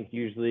lot. I think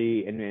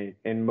usually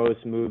in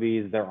most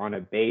movies they're on a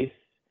base,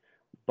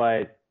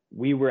 but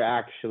we were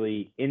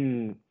actually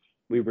in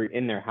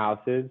their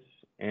houses,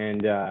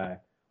 and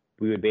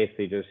we would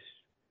basically just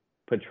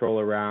patrol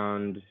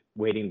around,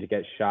 waiting to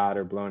get shot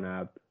or blown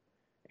up,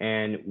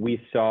 and we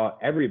saw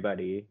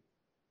everybody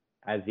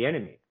as the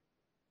enemy.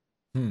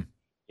 You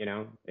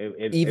know,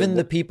 even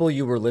the people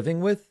you were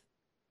living with.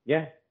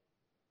 Yeah,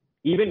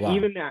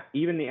 even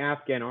the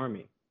Afghan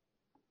army.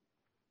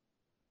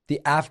 The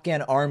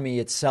Afghan army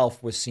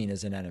itself was seen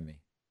as an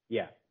enemy.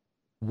 Yeah.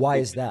 Why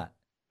is that?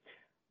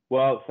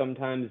 Well,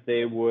 sometimes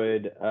they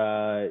would,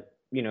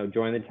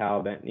 join the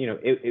Taliban.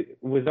 It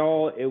was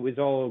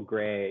all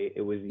gray.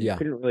 It was you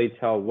couldn't really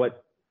tell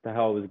what the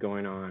hell was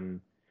going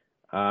on,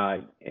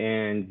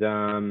 and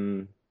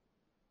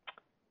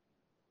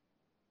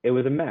it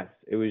was a mess.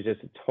 It was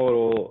just a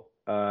total.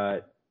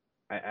 I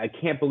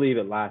can't believe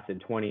it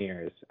lasted 20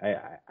 years.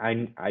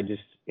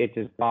 It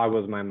just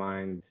boggles my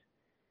mind.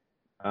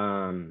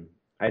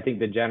 I think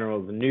the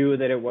generals knew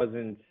that it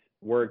wasn't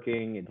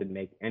working. It didn't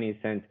make any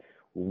sense.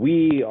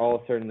 We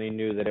all certainly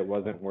knew that it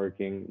wasn't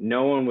working.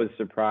 No one was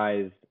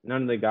surprised.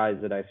 None of the guys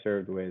that I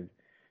served with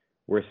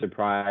were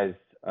surprised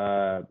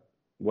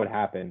what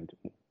happened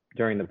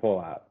during the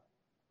pullout.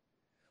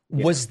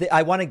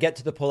 I want to get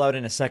to the pullout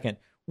in a second.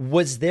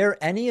 Was there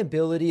any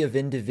ability of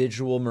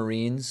individual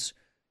Marines,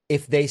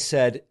 if they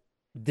said,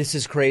 this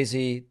is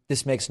crazy,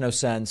 this makes no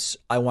sense,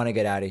 I want to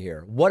get out of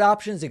here? What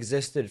options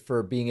existed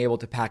for being able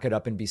to pack it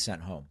up and be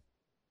sent home?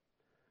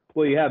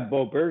 Well, you have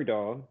Bo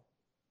Bergdahl.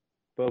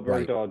 Bo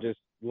Bergdahl just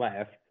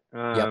left.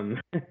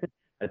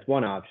 That's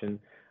one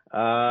option.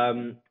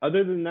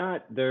 Other than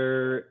that,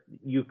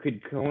 you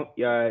could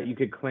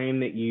claim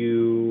that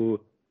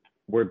you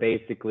were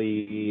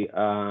basically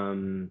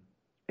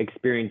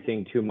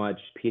experiencing too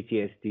much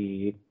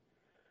PTSD.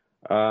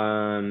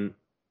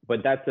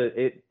 But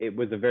it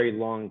was a very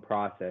long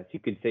process. You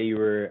could say you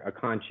were a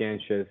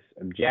conscientious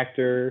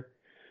objector,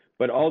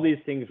 but all these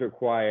things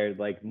required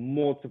like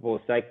multiple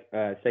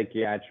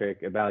psychiatric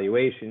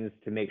evaluations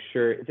to make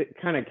sure. It's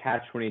kind of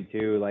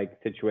catch-22 like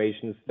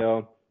situation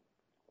still,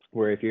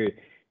 where if you're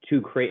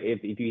too crazy,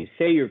 if you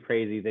say you're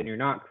crazy, then you're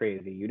not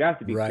crazy. You'd have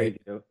to be crazy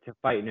to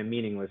fight in a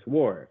meaningless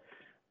war.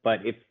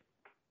 But if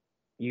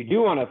you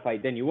do want to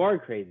fight, then you are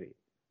crazy.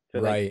 So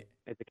like,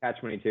 it's a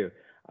catch-22.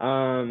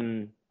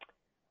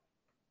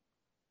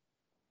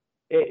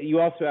 You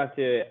also have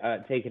to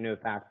take into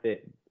fact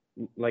that,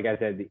 like I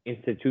said, the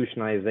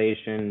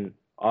institutionalization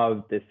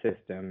of the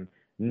system,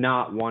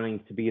 not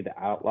wanting to be the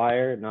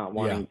outlier, not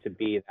wanting to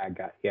be that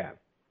guy. Yeah.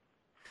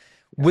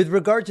 With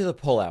regard to the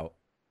pullout,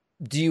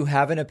 do you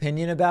have an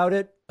opinion about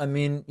it? I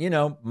mean,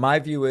 my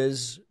view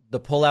is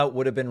the pullout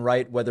would have been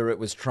right whether it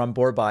was Trump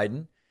or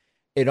Biden.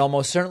 It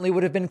almost certainly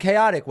would have been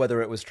chaotic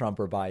whether it was Trump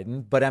or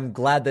Biden, but I'm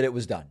glad that it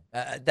was done.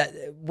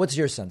 What's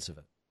your sense of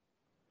it?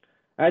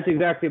 That's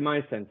exactly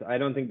my sense. I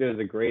don't think there's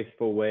a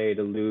graceful way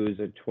to lose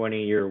a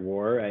 20-year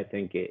war. I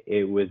think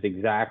it was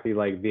exactly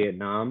like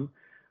Vietnam.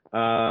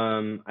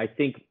 I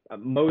think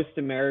most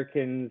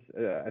Americans,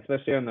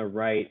 especially on the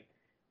right,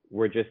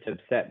 were just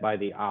upset by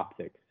the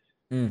optics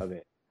of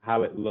it,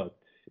 how it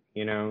looked,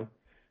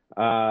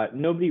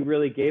 Nobody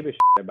really gave a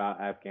shit about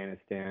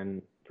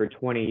Afghanistan for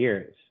 20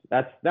 years.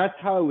 That's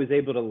how it was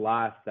able to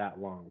last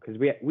that long, because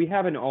we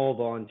have an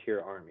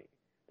all-volunteer army.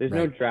 There's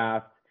no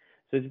draft.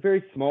 So it's a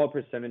very small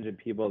percentage of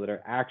people that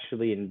are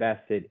actually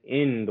invested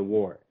in the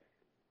war.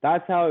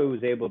 That's how it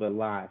was able to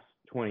last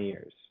 20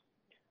 years.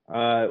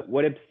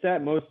 What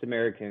upset most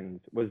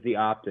Americans was the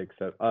optics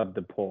of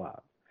the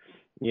pullout.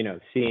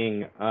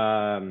 Seeing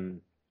 12,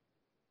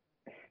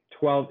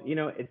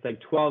 it's like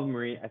 12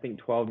 Marines, I think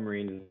 12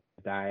 Marines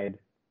died,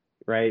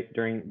 right,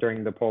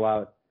 during the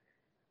pullout.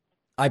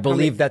 I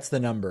believe that's the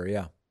number,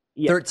 yeah.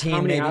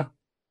 13 maybe? How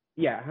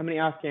many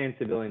Afghan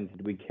civilians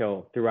did we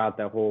kill throughout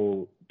that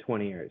whole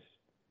 20 years?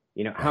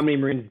 How many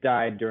Marines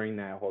died during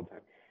that whole time?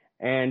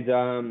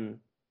 And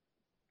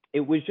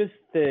it was just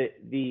the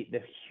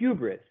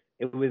hubris.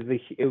 It was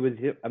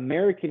the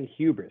American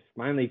hubris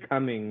finally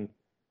coming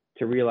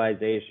to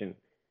realization.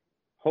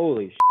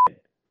 Holy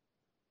shit!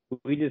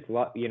 We just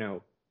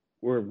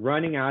we're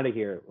running out of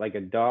here like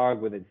a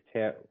dog with its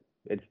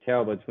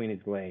tail between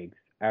its legs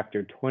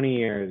after 20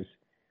 years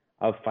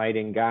of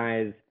fighting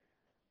guys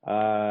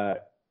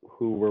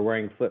who were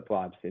wearing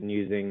flip-flops and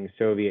using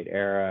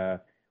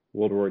Soviet-era,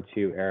 World War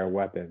II era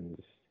weapons,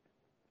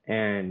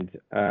 and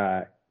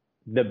the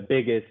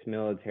biggest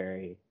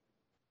military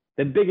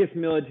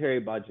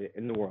budget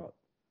in the world,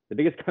 the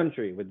biggest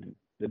country with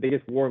the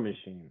biggest war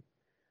machine,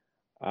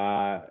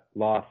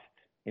 lost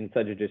in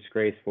such a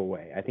disgraceful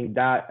way. I think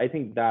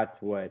that's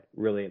what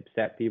really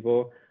upset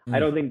people. I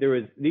don't think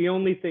the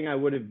only thing I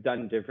would have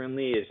done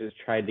differently is just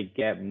tried to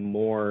get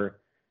more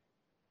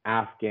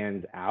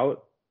Afghans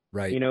out,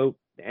 right?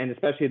 And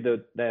especially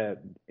the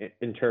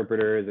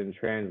interpreters and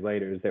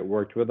translators that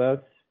worked with us.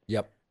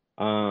 Yep.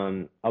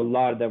 A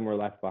lot of them were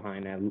left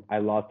behind. I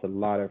lost a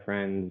lot of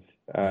friends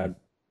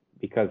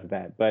because of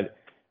that. But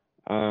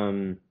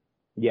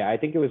I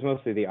think it was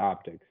mostly the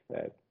optics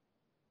that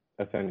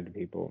offended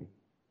people.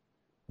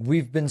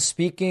 We've been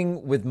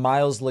speaking with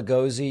Miles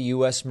Lugosi,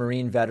 U.S.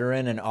 Marine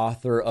veteran and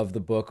author of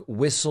the book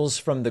Whistles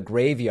from the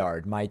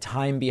Graveyard, My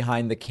Time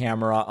Behind the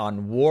Camera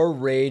on War,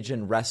 Rage,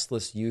 and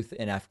Restless Youth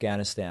in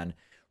Afghanistan.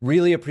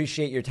 Really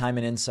appreciate your time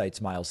and insights,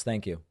 Miles.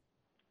 Thank you.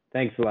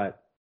 Thanks a lot.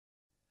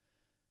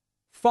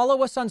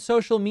 Follow us on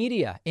social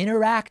media.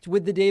 Interact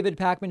with the David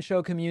Pakman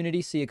Show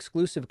community. See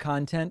exclusive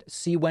content.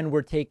 See when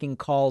we're taking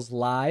calls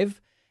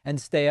live.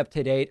 And stay up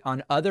to date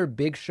on other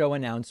big show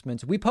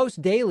announcements. We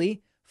post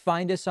daily.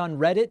 Find us on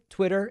Reddit,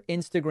 Twitter,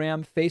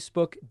 Instagram,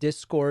 Facebook,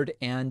 Discord,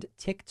 and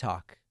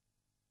TikTok.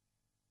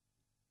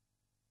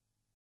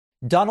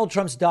 Donald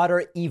Trump's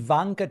daughter,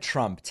 Ivanka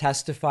Trump,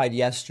 testified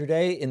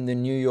yesterday in the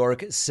New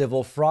York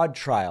civil fraud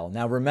trial.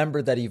 Now,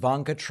 remember that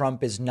Ivanka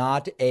Trump is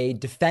not a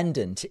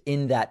defendant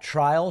in that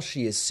trial.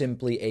 She is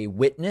simply a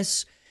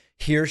witness.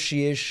 Here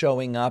she is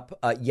showing up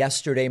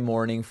yesterday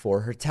morning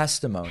for her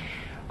testimony.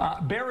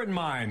 Bear in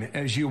mind,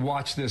 as you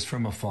watch this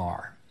from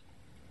afar,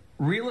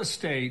 real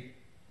estate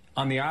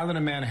on the island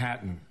of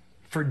Manhattan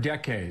for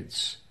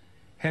decades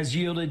has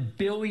yielded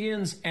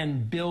billions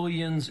and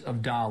billions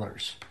of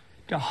dollars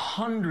to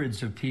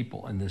hundreds of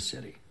people in this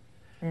city.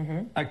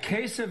 Mm-hmm. A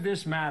case of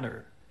this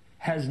matter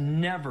has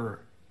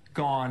never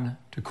gone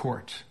to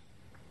court.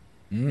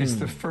 It's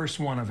the first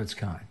one of its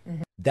kind.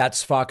 Mm-hmm.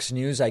 That's Fox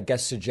News, I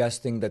guess,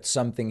 suggesting that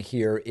something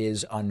here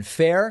is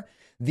unfair.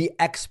 The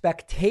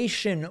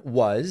expectation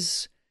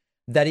was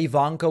that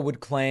Ivanka would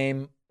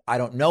claim, I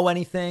don't know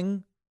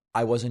anything.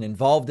 I wasn't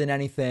involved in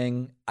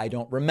anything. I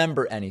don't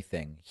remember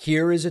anything.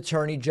 Here is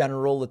Attorney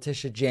General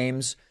Letitia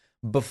James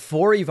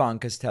before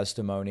Ivanka's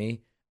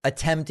testimony,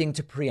 attempting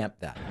to preempt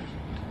that.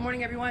 Good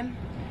morning, everyone.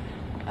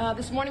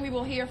 This morning we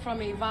will hear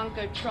from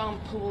Ivanka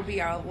Trump, who will be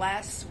our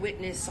last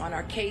witness on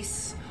our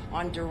case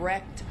on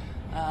direct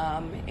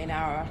in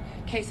our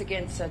case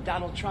against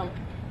Donald Trump,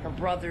 her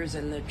brothers,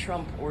 and the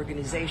Trump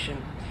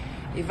Organization.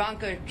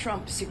 Ivanka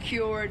Trump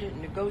secured,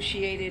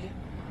 negotiated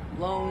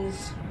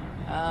loans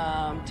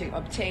to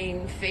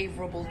obtain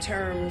favorable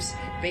terms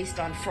based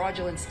on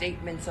fraudulent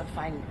statements of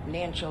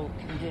financial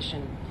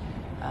condition.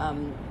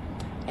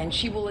 And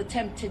she will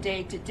attempt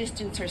today to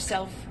distance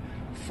herself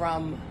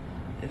from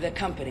the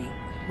company.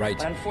 Right.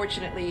 But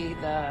unfortunately,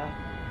 the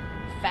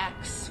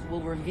facts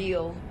will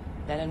reveal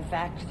that, in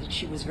fact, that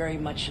she was very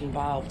much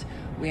involved.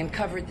 We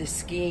uncovered the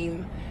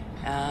scheme,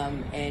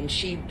 and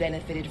she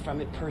benefited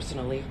from it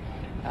personally.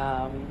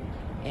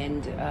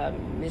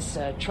 Ms.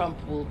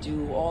 Trump will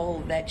do all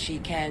that she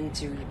can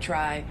to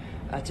try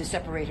to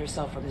separate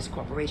herself from this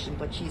corporation,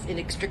 but she's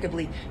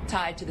inextricably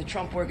tied to the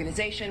Trump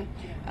Organization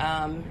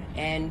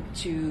and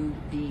to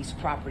these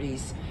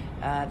properties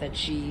that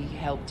she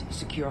helped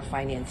secure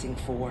financing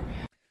for.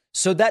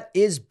 So that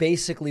is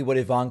basically what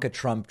Ivanka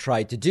Trump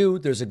tried to do.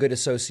 There's a good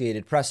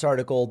Associated Press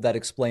article that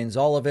explains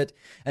all of it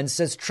and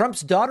says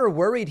Trump's daughter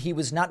worried he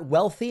was not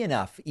wealthy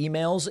enough.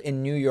 Emails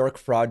in New York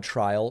fraud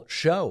trial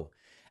show.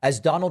 As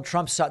Donald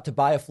Trump sought to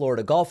buy a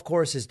Florida golf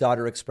course, his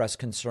daughter expressed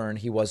concern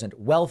he wasn't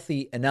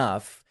wealthy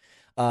enough,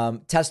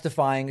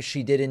 testifying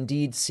she did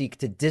indeed seek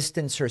to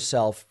distance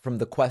herself from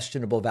the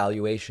questionable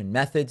valuation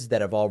methods that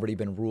have already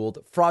been ruled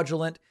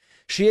fraudulent.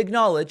 She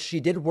acknowledged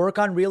she did work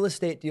on real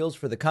estate deals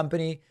for the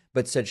company,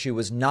 but said she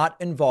was not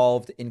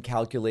involved in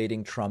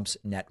calculating Trump's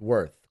net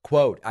worth.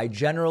 Quote, I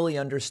generally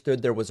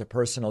understood there was a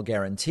personal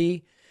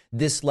guarantee.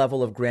 This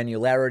level of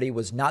granularity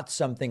was not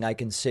something I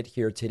can sit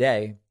here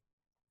today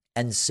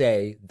and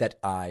say that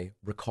I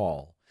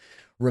recall.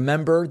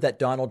 Remember that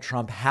Donald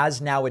Trump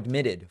has now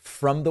admitted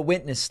from the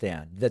witness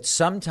stand that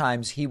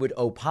sometimes he would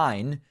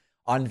opine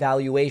on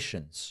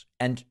valuations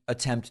and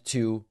attempt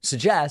to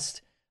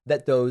suggest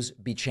that those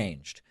be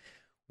changed.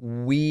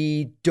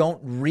 We don't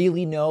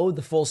really know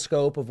the full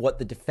scope of what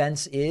the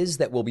defense is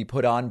that will be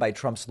put on by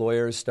Trump's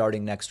lawyers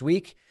starting next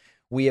week.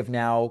 We have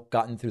now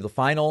gotten through the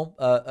final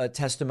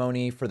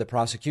testimony for the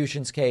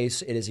prosecution's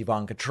case. It is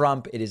Ivanka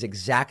Trump. It is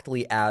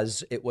exactly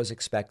as it was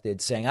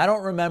expected, saying, I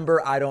don't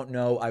remember, I don't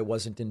know, I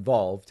wasn't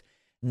involved.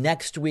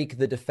 Next week,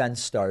 the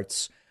defense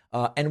starts,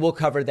 and we'll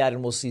cover that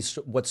and we'll see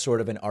what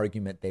sort of an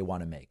argument they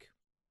want to make.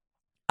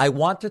 I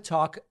want to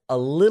talk a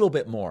little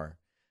bit more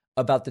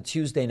about the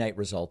Tuesday night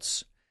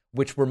results,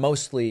 which were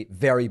mostly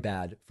very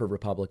bad for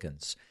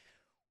Republicans.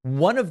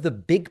 One of the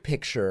big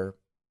picture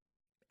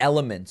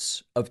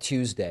elements of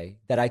Tuesday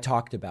that I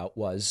talked about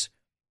was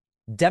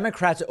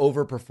Democrats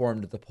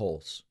overperformed the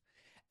polls.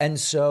 And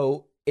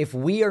so if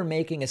we are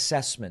making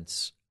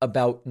assessments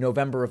about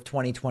November of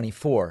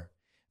 2024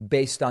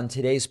 based on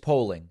today's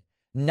polling,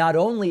 not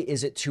only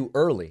is it too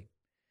early,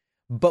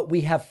 but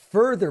we have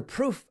further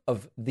proof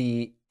of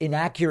the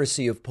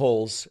inaccuracy of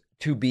polls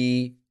to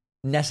be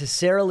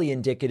necessarily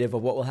indicative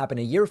of what will happen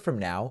a year from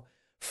now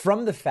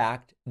from the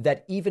fact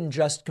that even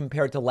just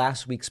compared to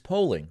last week's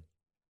polling,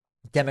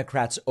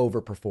 Democrats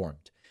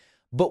overperformed.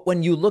 But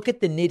when you look at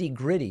the nitty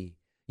gritty,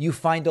 you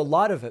find a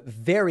lot of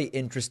very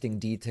interesting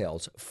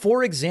details.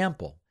 For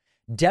example,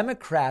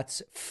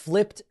 Democrats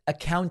flipped a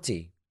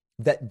county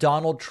that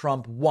Donald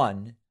Trump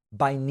won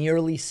by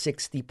nearly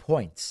 60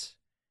 points.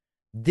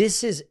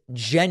 This is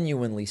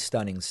genuinely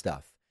stunning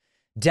stuff.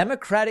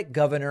 Democratic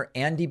Governor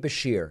Andy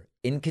Beshear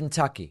in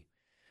Kentucky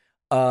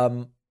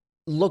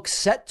looks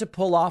set to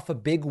pull off a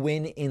big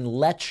win in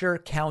Letcher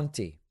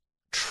County.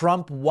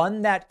 Trump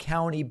won that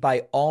county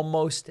by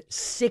almost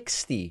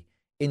 60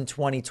 in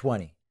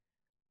 2020.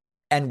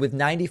 And with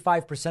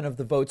 95% of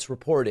the votes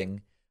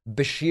reporting,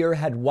 Beshear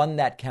had won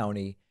that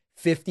county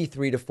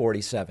 53 to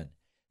 47.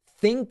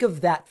 Think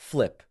of that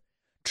flip.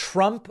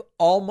 Trump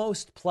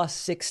almost plus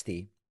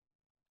 60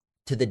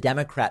 to the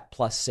Democrat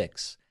plus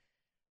 6.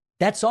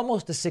 That's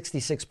almost a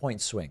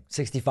 66-point swing,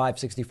 65,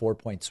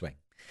 64-point swing.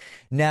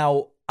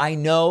 Now, I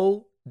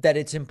know that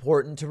it's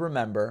important to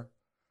remember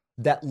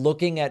that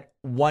looking at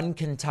one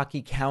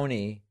Kentucky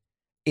county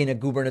in a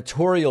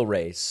gubernatorial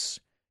race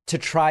to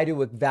try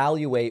to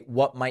evaluate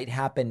what might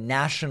happen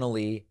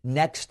nationally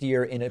next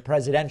year in a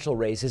presidential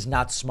race is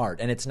not smart.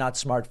 And it's not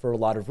smart for a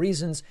lot of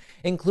reasons,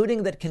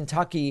 including that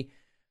Kentucky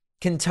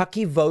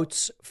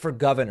votes for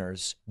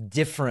governors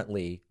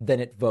differently than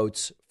it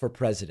votes for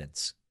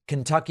presidents.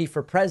 Kentucky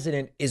for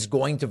president is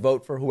going to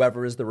vote for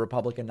whoever is the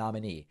Republican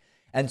nominee.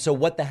 And so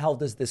what the hell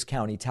does this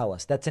county tell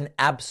us? That's an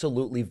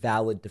absolutely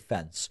valid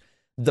defense.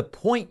 The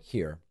point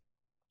here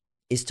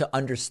is to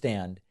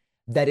understand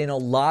that in a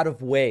lot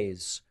of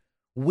ways,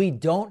 we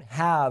don't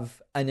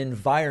have an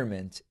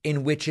environment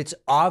in which it's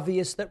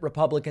obvious that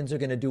Republicans are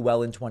going to do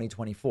well in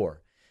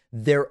 2024.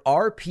 There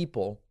are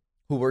people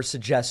who are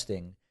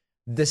suggesting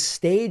the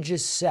stage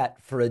is set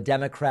for a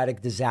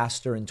Democratic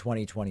disaster in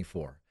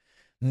 2024.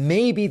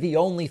 Maybe the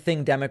only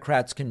thing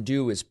Democrats can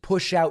do is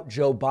push out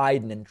Joe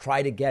Biden and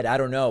try to get, I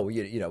don't know,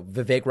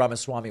 Vivek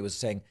Ramaswamy was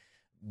saying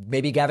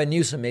maybe Gavin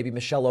Newsom, maybe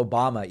Michelle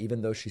Obama,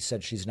 even though she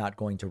said she's not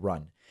going to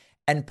run.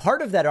 And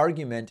part of that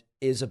argument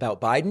is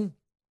about Biden,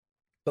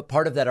 but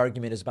part of that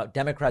argument is about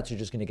Democrats are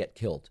just going to get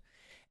killed.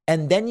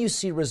 And then you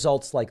see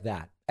results like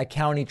that. A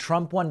county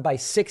Trump won by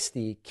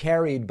 60,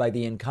 carried by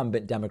the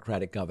incumbent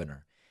Democratic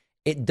governor.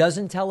 It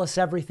doesn't tell us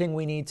everything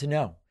we need to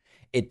know.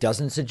 It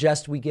doesn't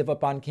suggest we give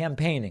up on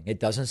campaigning. It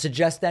doesn't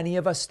suggest any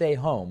of us stay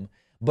home,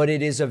 but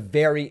it is a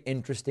very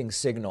interesting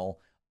signal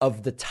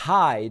of the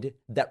tide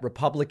that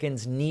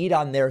Republicans need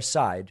on their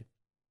side,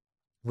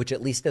 which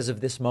at least as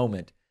of this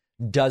moment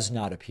does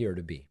not appear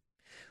to be.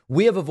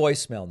 We have a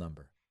voicemail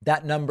number.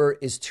 That number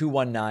is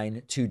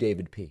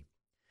 219-2-DAVID-P.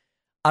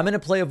 I'm going to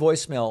play a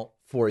voicemail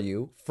for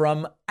you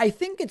from, I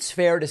think it's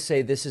fair to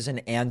say this is an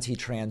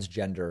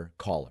anti-transgender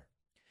caller.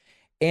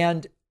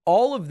 And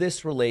all of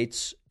this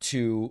relates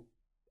to,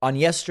 on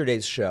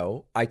yesterday's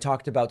show, I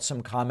talked about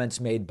some comments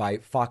made by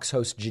Fox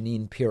host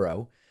Jeanine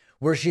Pirro,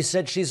 where she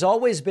said she's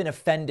always been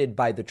offended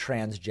by the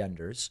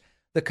transgenders.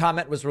 The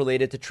comment was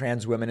related to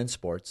trans women in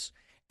sports.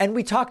 And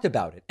we talked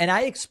about it. And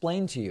I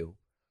explained to you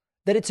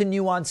that it's a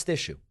nuanced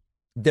issue.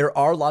 There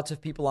are lots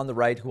of people on the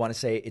right who want to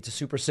say it's a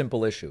super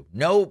simple issue.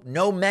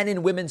 No men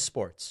in women's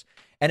sports.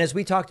 And as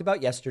we talked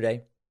about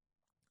yesterday,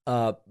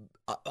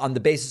 on the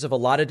basis of a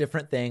lot of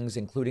different things,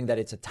 including that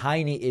it's a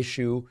tiny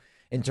issue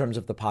in terms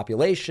of the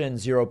population,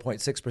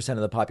 0.6% of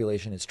the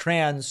population is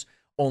trans.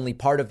 Only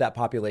part of that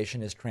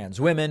population is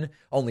trans women.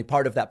 Only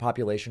part of that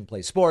population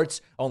plays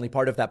sports. Only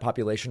part of that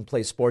population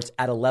plays sports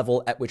at a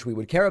level at which we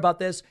would care about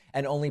this.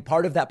 And only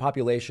part of that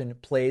population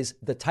plays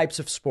the types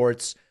of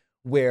sports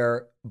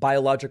where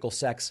biological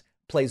sex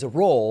plays a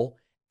role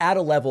at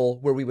a level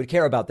where we would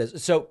care about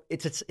this. So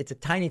it's a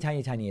tiny,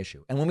 tiny, tiny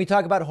issue. And when we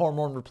talk about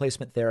hormone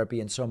replacement therapy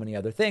and so many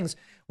other things,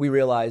 we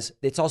realize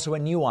it's also a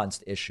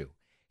nuanced issue.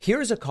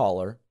 Here's a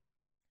caller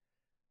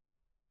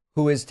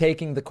who is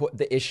taking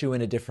the issue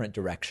in a different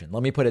direction.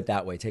 Let me put it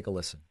that way. Take a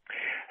listen.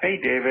 Hey,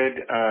 David.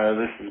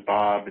 This is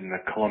Bob in the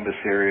Columbus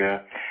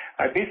area.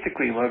 I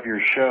basically love your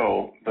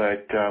show,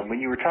 but when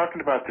you were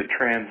talking about the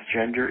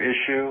transgender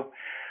issue,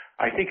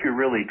 I think you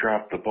really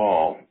dropped the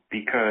ball,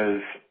 because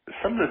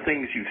some of the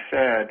things you've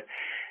said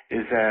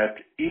is that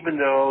even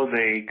though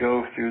they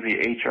go through the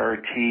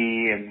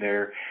HRT and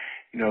they're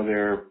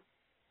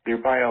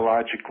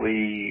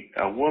biologically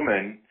a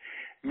woman,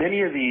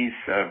 many of these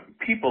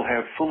people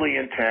have fully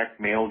intact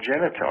male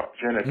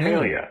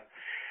genitalia.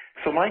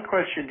 So my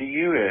question to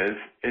you is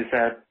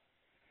that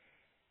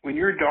when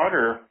your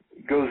daughter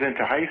goes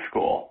into high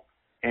school,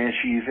 and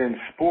she's in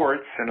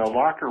sports in a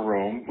locker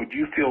room, would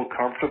you feel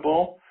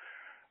comfortable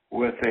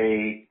with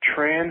a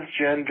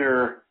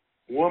transgender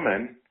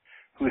woman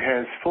who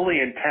has fully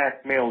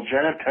intact male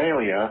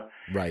genitalia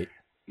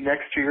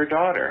next to your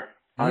daughter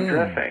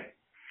undressing?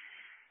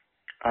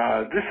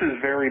 This is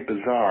very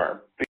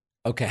bizarre.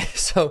 Okay,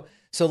 so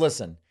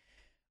listen.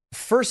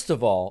 First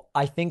of all,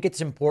 I think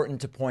it's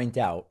important to point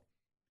out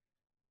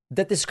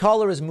that this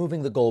caller is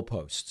moving the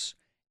goalposts.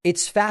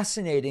 It's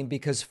fascinating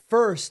because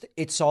first,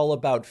 it's all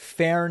about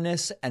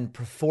fairness and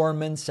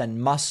performance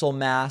and muscle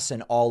mass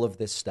and all of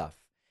this stuff.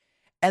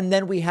 And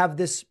then we have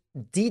this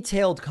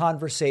detailed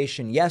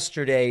conversation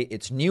yesterday.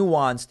 It's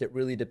nuanced. It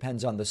really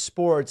depends on the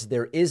sports.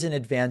 There is an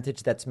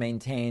advantage that's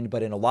maintained,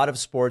 but in a lot of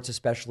sports,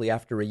 especially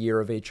after a year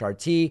of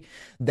HRT,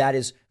 that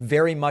is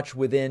very much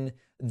within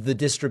the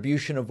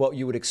distribution of what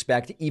you would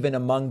expect, even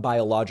among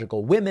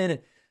biological women.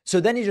 So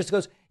then he just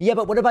goes, yeah,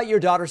 but what about your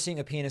daughter seeing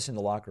a penis in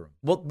the locker room?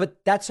 Well,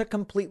 but that's a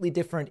completely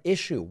different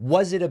issue.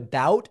 Was it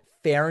about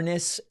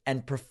fairness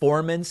and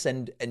performance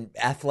and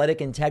athletic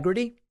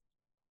integrity?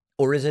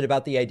 Or is it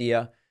about the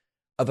idea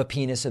of a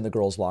penis in the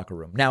girls' locker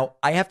room? Now,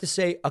 I have to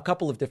say a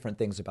couple of different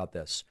things about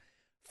this.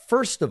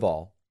 First of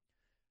all,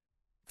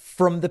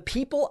 from the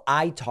people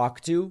I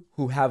talk to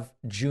who have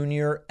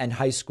junior and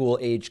high school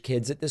age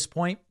kids at this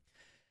point,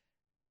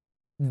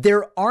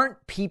 there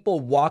aren't people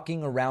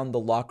walking around the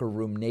locker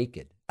room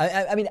naked.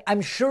 I mean,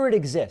 I'm sure it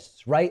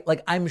exists, right?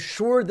 Like, I'm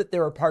sure that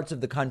there are parts of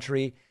the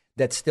country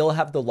that still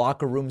have the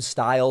locker room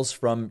styles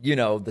from,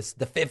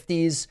 the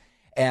 50s.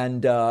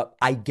 And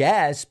I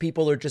guess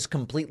people are just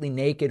completely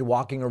naked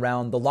walking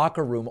around the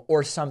locker room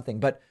or something.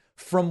 But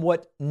from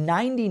what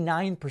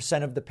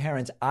 99% of the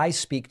parents I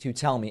speak to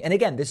tell me, and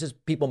again, this is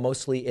people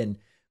mostly in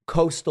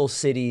coastal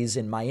cities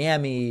in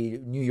Miami,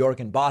 New York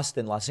and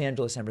Boston, Los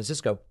Angeles, San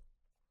Francisco,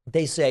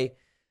 they say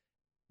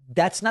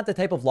that's not the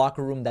type of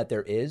locker room that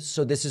there is.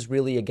 So this is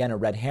really, again, a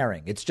red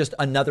herring. It's just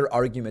another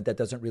argument that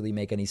doesn't really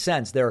make any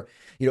sense. There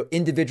are,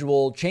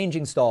 individual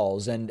changing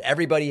stalls and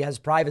everybody has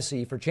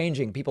privacy for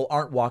changing. People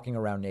aren't walking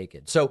around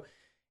naked. So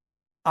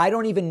I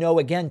don't even know,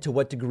 again, to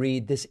what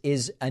degree this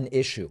is an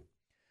issue.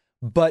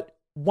 But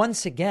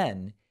once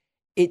again,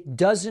 it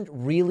doesn't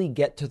really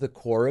get to the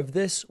core of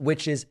this,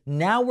 which is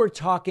now we're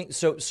talking.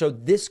 So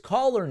this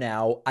caller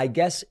now, I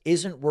guess,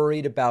 isn't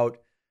worried about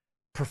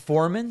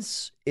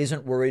performance,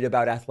 isn't worried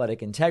about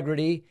athletic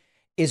integrity,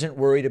 isn't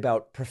worried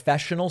about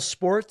professional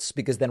sports,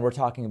 because then we're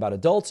talking about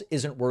adults,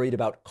 isn't worried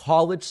about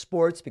college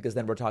sports, because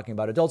then we're talking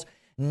about adults.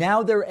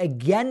 Now they're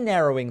again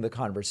narrowing the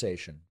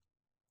conversation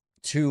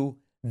to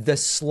the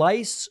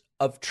slice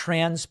of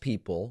trans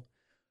people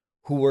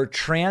who are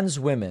trans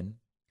women,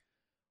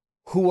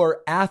 who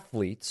are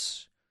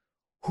athletes,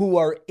 who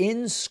are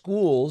in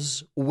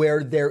schools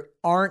where there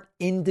aren't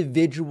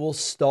individual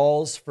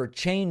stalls for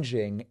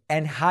changing.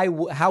 And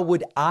how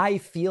would I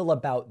feel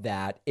about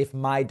that if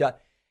my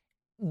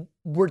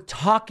we're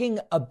talking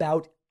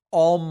about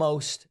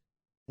almost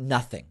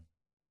nothing.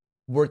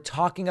 We're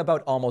talking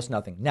about almost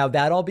nothing. Now,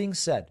 that all being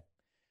said,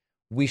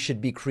 we should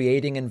be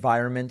creating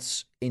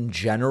environments in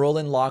general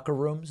in locker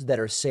rooms that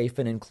are safe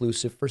and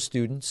inclusive for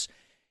students.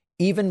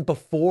 Even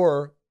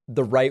before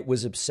the right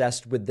was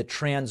obsessed with the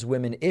trans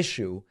women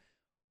issue,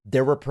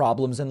 there were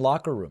problems in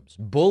locker rooms,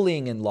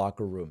 bullying in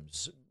locker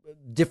rooms,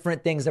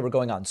 different things that were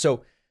going on.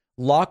 So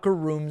locker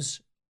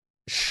rooms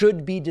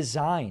should be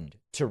designed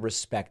to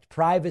respect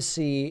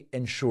privacy,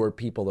 ensure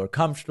people are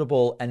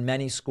comfortable, and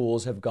many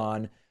schools have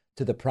gone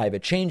to the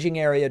private changing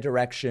area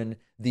direction,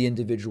 the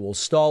individual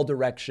stall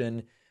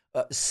direction,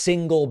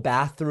 single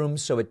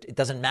bathrooms, so it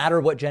doesn't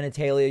matter what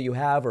genitalia you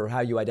have or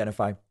how you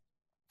identify.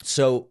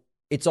 So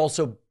it's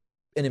also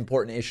an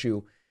important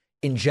issue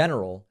in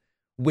general,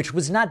 which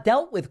was not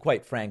dealt with,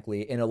 quite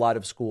frankly, in a lot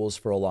of schools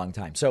for a long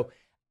time. So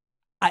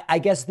I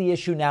guess the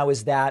issue now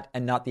is that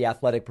and not the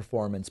athletic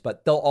performance,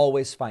 but they'll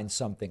always find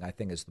something, I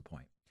think, is the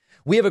point.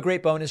 We have a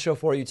great bonus show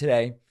for you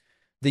today.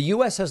 The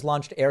U.S. has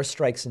launched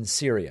airstrikes in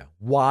Syria.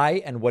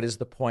 Why and what is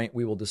the point?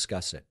 We will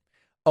discuss it.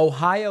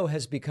 Ohio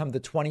has become the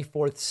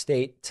 24th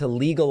state to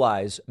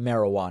legalize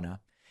marijuana,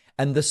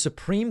 and the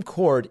Supreme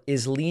Court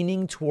is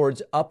leaning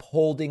towards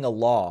upholding a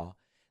law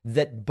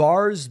that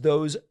bars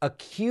those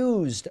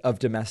accused of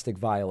domestic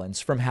violence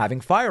from having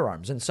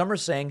firearms. And some are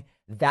saying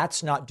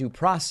that's not due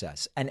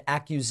process. An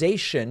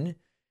accusation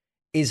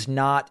is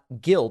not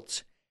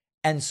guilt.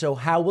 And so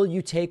how will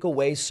you take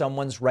away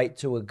someone's right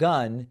to a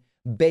gun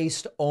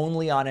based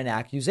only on an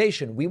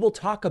accusation? We will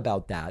talk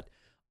about that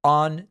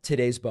on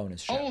today's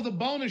bonus show. Oh, the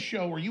bonus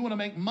show where you want to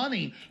make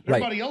money.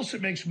 Everybody else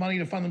that makes money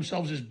to fund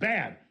themselves is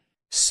bad.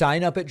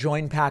 Sign up at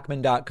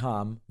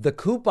joinpacman.com. The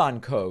coupon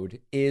code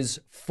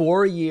is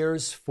 4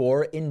 years,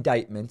 4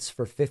 indictments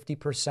for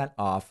 50%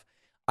 off.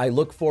 I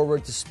look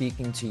forward to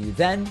speaking to you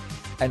then,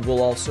 and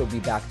we'll also be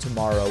back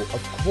tomorrow,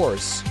 of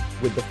course,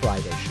 with the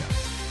Friday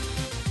show.